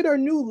 hey, look at our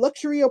new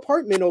luxury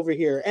apartment over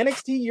here,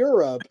 NXT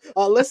Europe.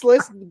 Let's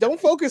don't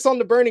focus on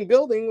the burning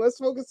building. Let's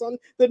focus on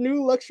the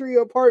new luxury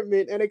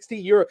apartment,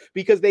 NXT Europe,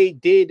 because they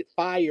did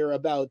fire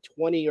about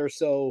 20 or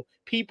so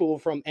people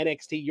from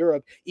NXT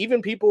Europe,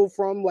 even people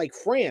from like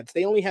France.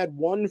 They only had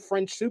one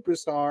French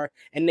superstar,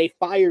 and they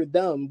fired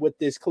them with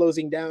this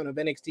closing down of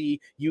NXT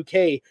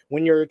UK.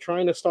 When you're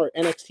trying to start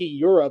NXT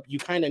Europe, you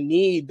kind of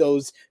need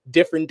those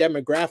different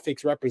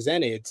demographics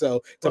represented.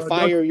 So to Well,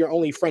 fire your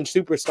only French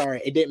superstar,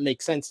 it didn't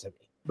make sense to me.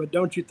 but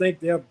don't you think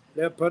they'll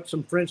put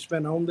some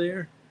Frenchmen on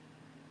there?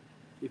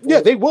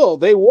 Yeah, Before,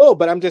 they will,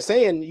 but I'm just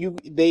saying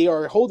they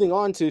are holding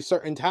on to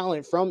certain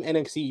talent from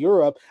NXT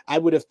Europe. I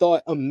would have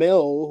thought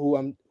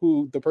Emil,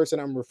 who the person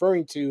I'm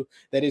referring to,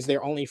 that is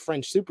their only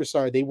French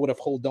superstar, they would have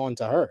held on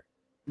to her.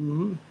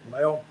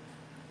 well,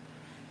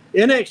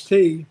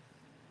 NXT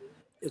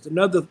is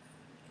another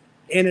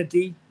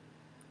entity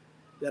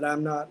that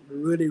I'm not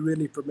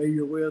really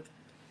familiar with.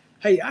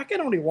 Hey, I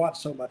can only watch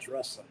so much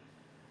wrestling.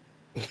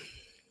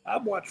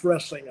 I've watched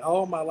wrestling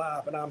all my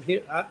life, and I'm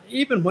here.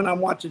 Even when I'm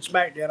watching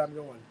SmackDown, I'm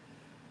going,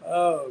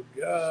 "Oh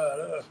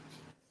God!"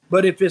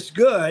 But if it's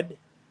good,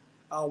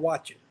 I'll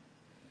watch it.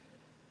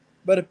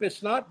 But if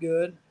it's not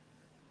good,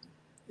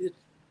 it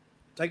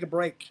take a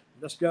break.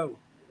 Let's go.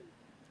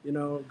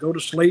 Go to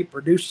sleep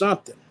or do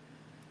something.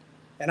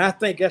 And I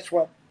think that's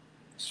what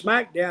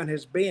SmackDown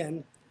has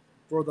been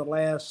for the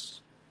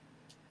last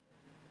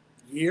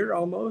year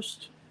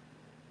almost.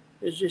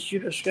 It's just you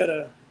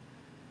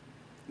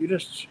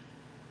just.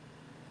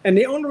 And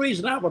the only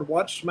reason I would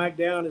watch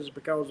SmackDown is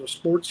because of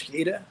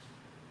Sportskeeda.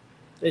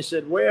 They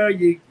said, "Well,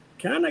 you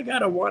kind of got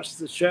to watch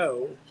the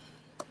show."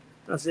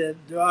 I said,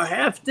 "Do I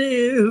have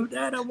to?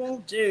 I don't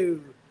want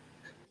to."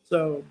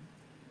 So,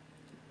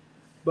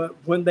 but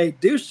when they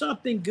do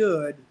something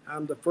good,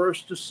 I'm the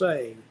first to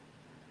say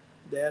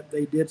that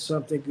they did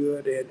something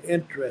good and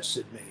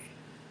interested me.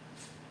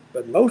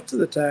 But most of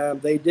the time,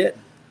 they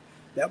didn't.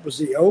 That was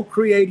the old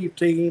creative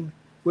team,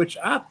 which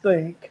I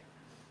think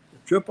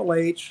Triple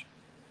H,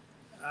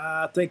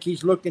 I think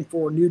he's looking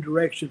for a new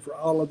direction for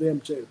all of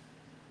them too.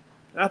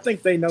 I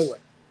think they know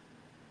it.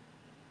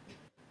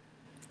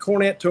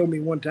 Cornette told me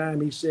one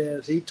time, he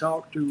says he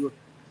talked to,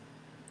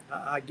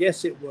 I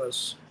guess it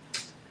was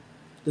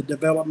the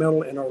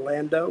developmental in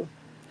Orlando.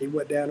 He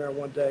went down there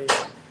one day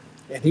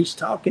and he's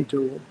talking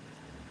to him.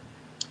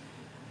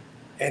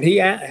 And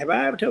have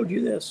I ever told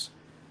you this?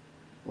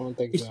 I don't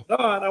think He so. said,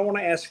 I want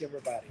to ask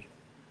everybody,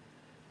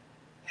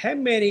 how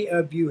many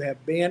of you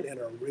have been in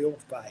a real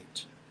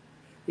fight?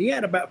 He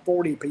had about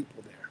 40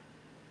 people there.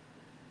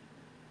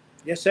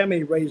 Guess how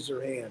many raised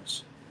their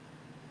hands?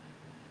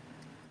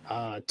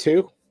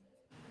 Two.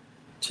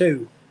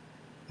 Two.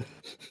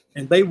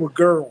 And they were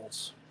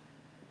girls.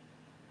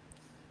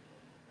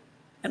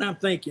 And I'm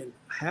thinking,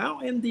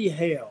 how in the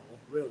hell,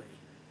 really,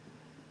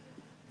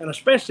 and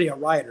especially a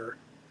writer,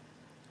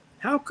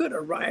 how could a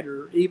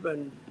writer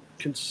even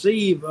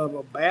conceive of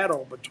a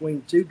battle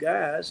between two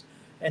guys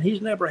and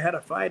he's never had a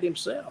fight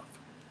himself?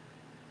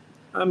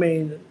 I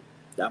mean,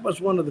 that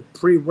was one of the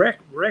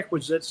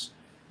prerequisites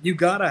you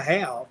got to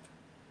have.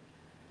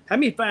 How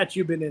many fights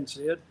you been in,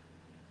 Sid?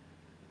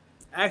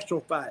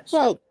 Actual fights.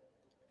 Well,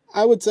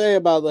 I would say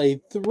about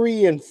like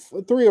three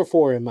or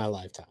four in my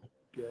lifetime.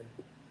 Good.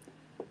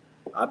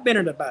 I've been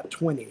in about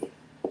 20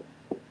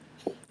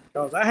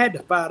 because I had to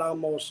fight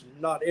almost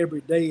not every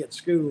day at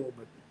school,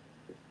 but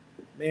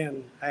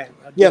man,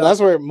 yeah, that's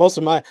where most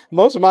of my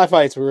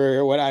fights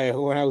were when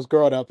I was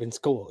growing up in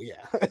school.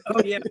 Yeah.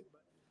 Oh yeah,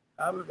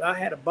 I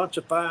had a bunch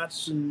of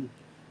fights, and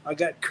I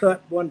got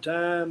cut one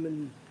time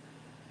and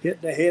hit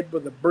in the head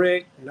with a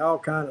brick and all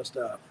kind of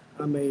stuff.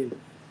 I mean,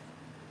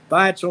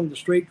 fights on the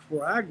street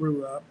where I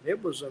grew up,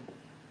 it was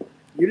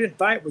you didn't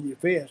fight with your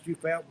fist. You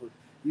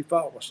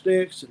fought with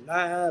sticks and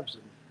knives,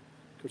 and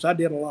because I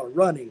did a lot of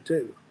running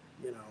too.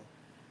 You know,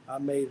 I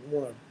may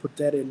want to put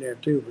that in there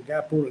too. If a guy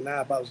pulled a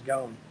knife, I was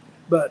gone.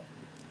 But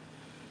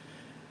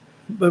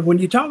when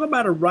you talk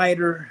about a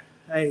writer,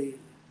 hey,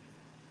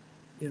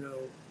 you know,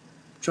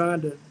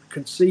 trying to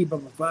conceive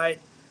of a fight,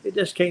 it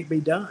just can't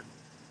be done.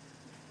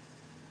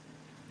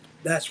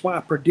 That's why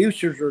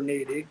producers are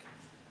needed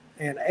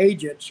and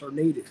agents are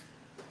needed.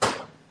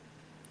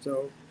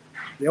 So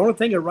the only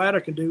thing a writer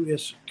can do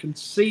is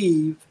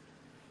conceive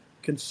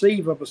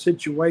of a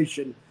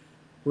situation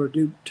where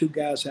two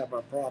guys have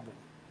a problem.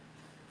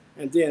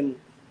 And then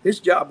his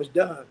job is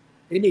done.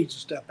 He needs to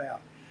step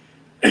out.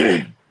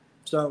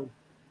 So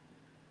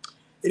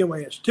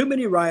anyway, it's too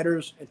many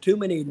writers and too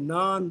many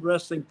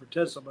non-wrestling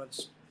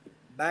participants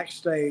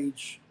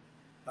backstage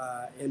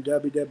in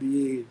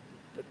WWE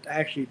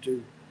actually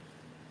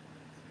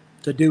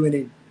to do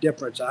any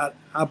difference,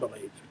 I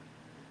believe.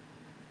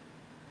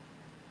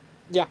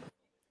 Yeah,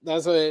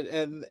 that's what,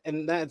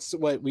 and that's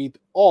what we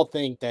all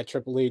think, that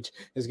Triple H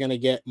is going to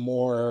get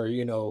more,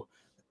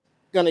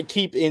 going to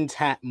keep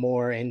intact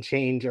more and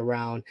change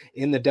around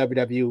in the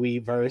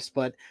WWE verse.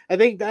 But I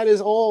think that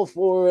is all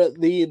for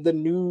the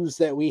news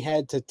that we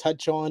had to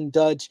touch on.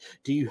 Dutch,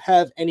 do you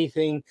have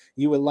anything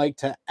you would like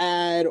to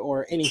add,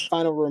 or any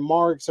final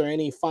remarks, or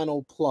any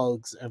final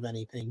plugs of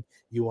anything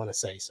you want to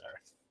say, sir?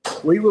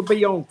 We will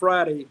be on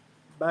Friday,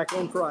 back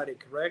on Friday,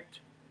 correct?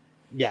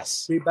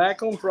 Yes. Be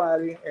back on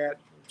Friday at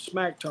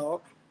Smack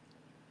Talk.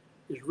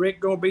 Is Rick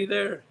going to be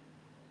there?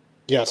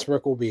 Yes,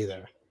 Rick will be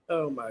there.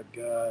 Oh my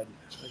God,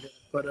 I got to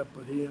put up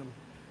with him.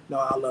 No,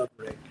 I love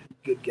Rick.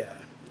 Good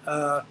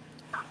guy.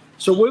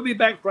 So we'll be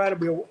back Friday.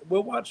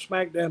 We'll watch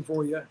SmackDown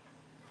for you.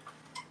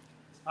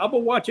 I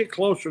will watch it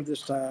closer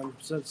this time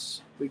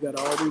since we got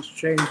all these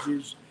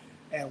changes,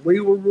 and we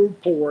will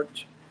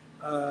report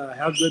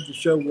how good the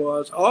show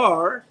was.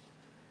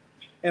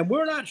 And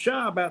we're not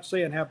shy about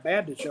saying how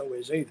bad the show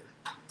is either.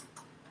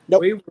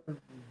 Nope. We were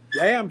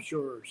damn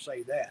sure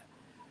say that.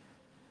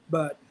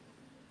 But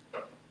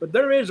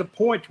there is a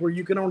point where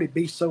you can only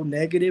be so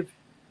negative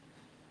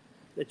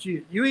that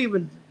you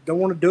even don't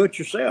want to do it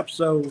yourself.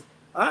 So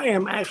I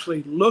am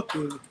actually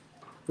looking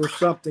for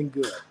something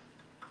good.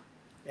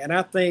 And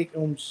I think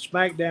on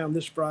SmackDown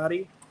this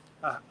Friday,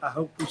 I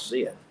hope we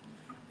see it.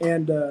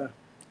 And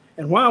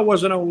while I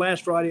wasn't on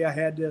last Friday, I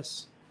had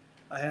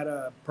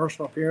a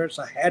personal appearance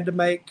I had to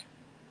make.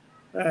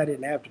 I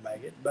didn't have to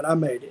make it, but I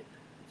made it.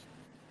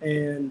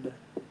 And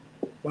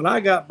when I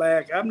got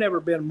back, I've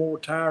never been more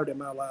tired in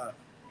my life.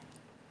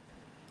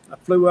 I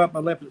flew up, I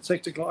left at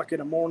 6 o'clock in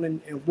the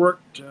morning and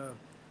worked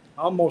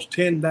almost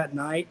 10 that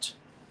night.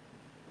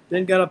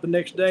 Then got up the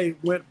next day,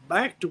 went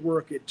back to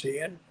work at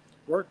 10,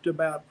 worked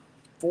about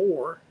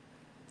 4,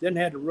 then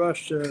had to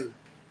rush to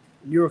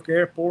Newark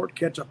Airport,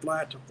 catch a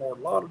flight to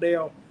Fort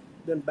Lauderdale,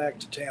 then back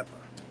to Tampa.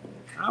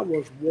 I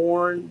was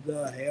worn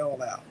the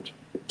hell out.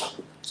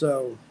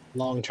 So,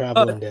 long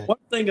traveling day. One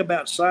thing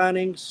about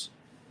signings,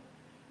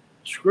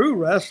 screw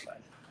wrestling.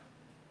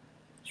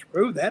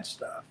 Screw that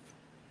stuff.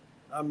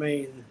 I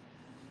mean,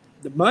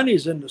 the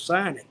money's in the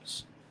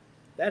signings.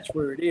 That's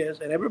where it is,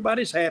 and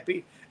everybody's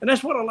happy. And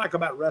that's what I like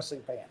about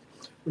wrestling fans.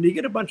 When you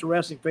get a bunch of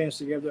wrestling fans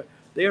together,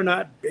 they're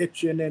not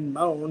bitching and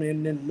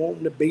moaning and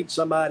wanting to beat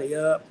somebody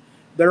up.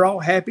 They're all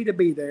happy to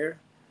be there.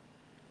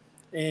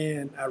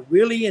 And I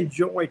really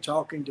enjoy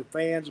talking to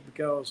fans,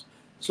 because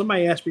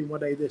somebody asked me one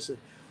day, they said,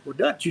 well,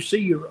 Dutch, you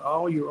see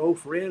all your old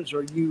friends.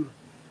 Are you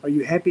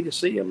happy to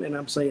see them? And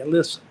I'm saying,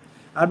 listen,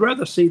 I'd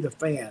rather see the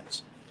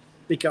fans,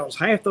 because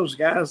half those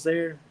guys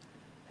there,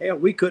 hell,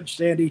 we couldn't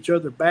stand each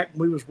other back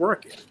when we was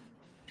working.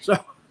 So,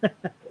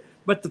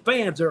 but the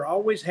fans are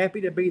always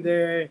happy to be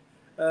there.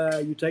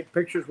 You take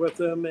pictures with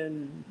them,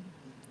 and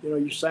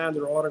you sign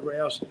their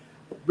autographs.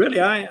 Really,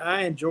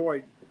 I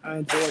enjoy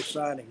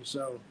signing.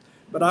 So,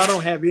 but I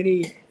don't have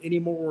any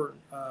more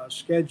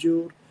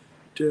scheduled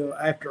till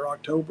after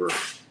October.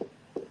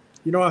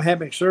 I'm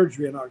having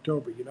surgery in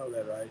October. You know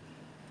that, right?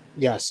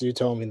 Yes, you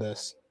told me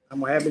this.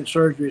 I'm having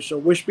surgery, so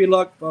wish me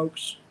luck,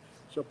 folks.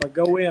 So if I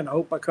go in, I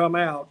hope I come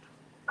out.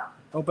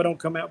 Hope I don't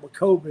come out with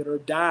COVID or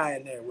die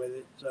in there with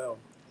it. So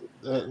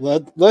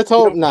let's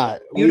hope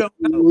not. You don't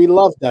know. We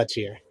love Dutch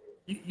here.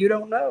 You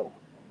don't know.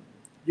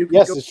 You could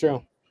Yes, go. it's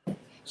true.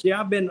 See,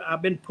 I've been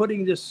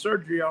putting this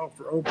surgery off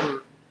for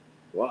over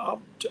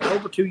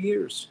 2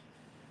 years,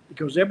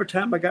 because every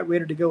time I got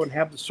ready to go and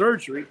have the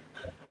surgery,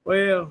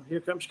 well, here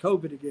comes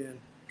COVID again,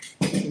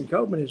 and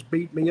COVID has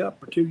beat me up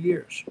for 2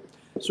 years.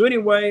 So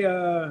anyway,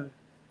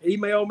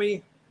 email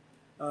me,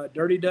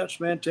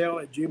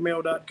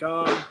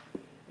 dirtydutchmantel@gmail.com,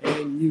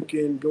 and you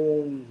can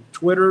go on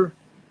Twitter,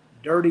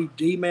 Dirty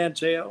D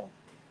Mantel,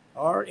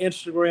 or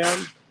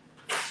Instagram,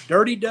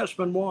 Dirty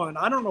Dutchman 1.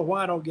 I don't know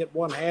why I don't get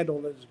one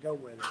handle to go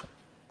with it.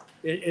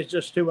 It's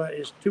just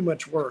it's too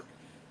much work.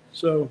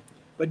 So,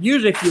 but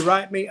usually if you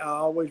write me, I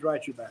always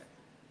write you back.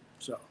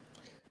 So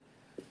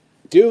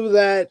do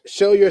that.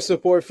 Show your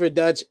support for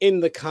Dutch in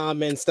the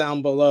comments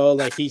down below.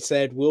 Like he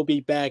said, we'll be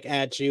back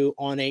at you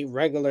on a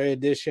regular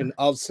edition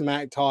of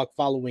Smack Talk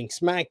following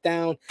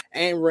SmackDown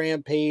and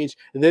Rampage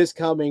this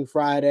coming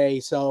Friday.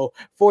 So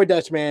for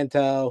Dutch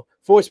Mantel,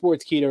 for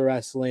Sportskeeda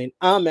Wrestling,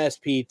 I'm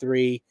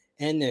SP3,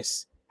 and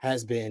this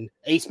has been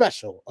a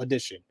special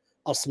edition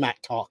of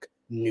Smack Talk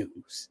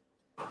News.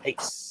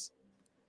 Peace.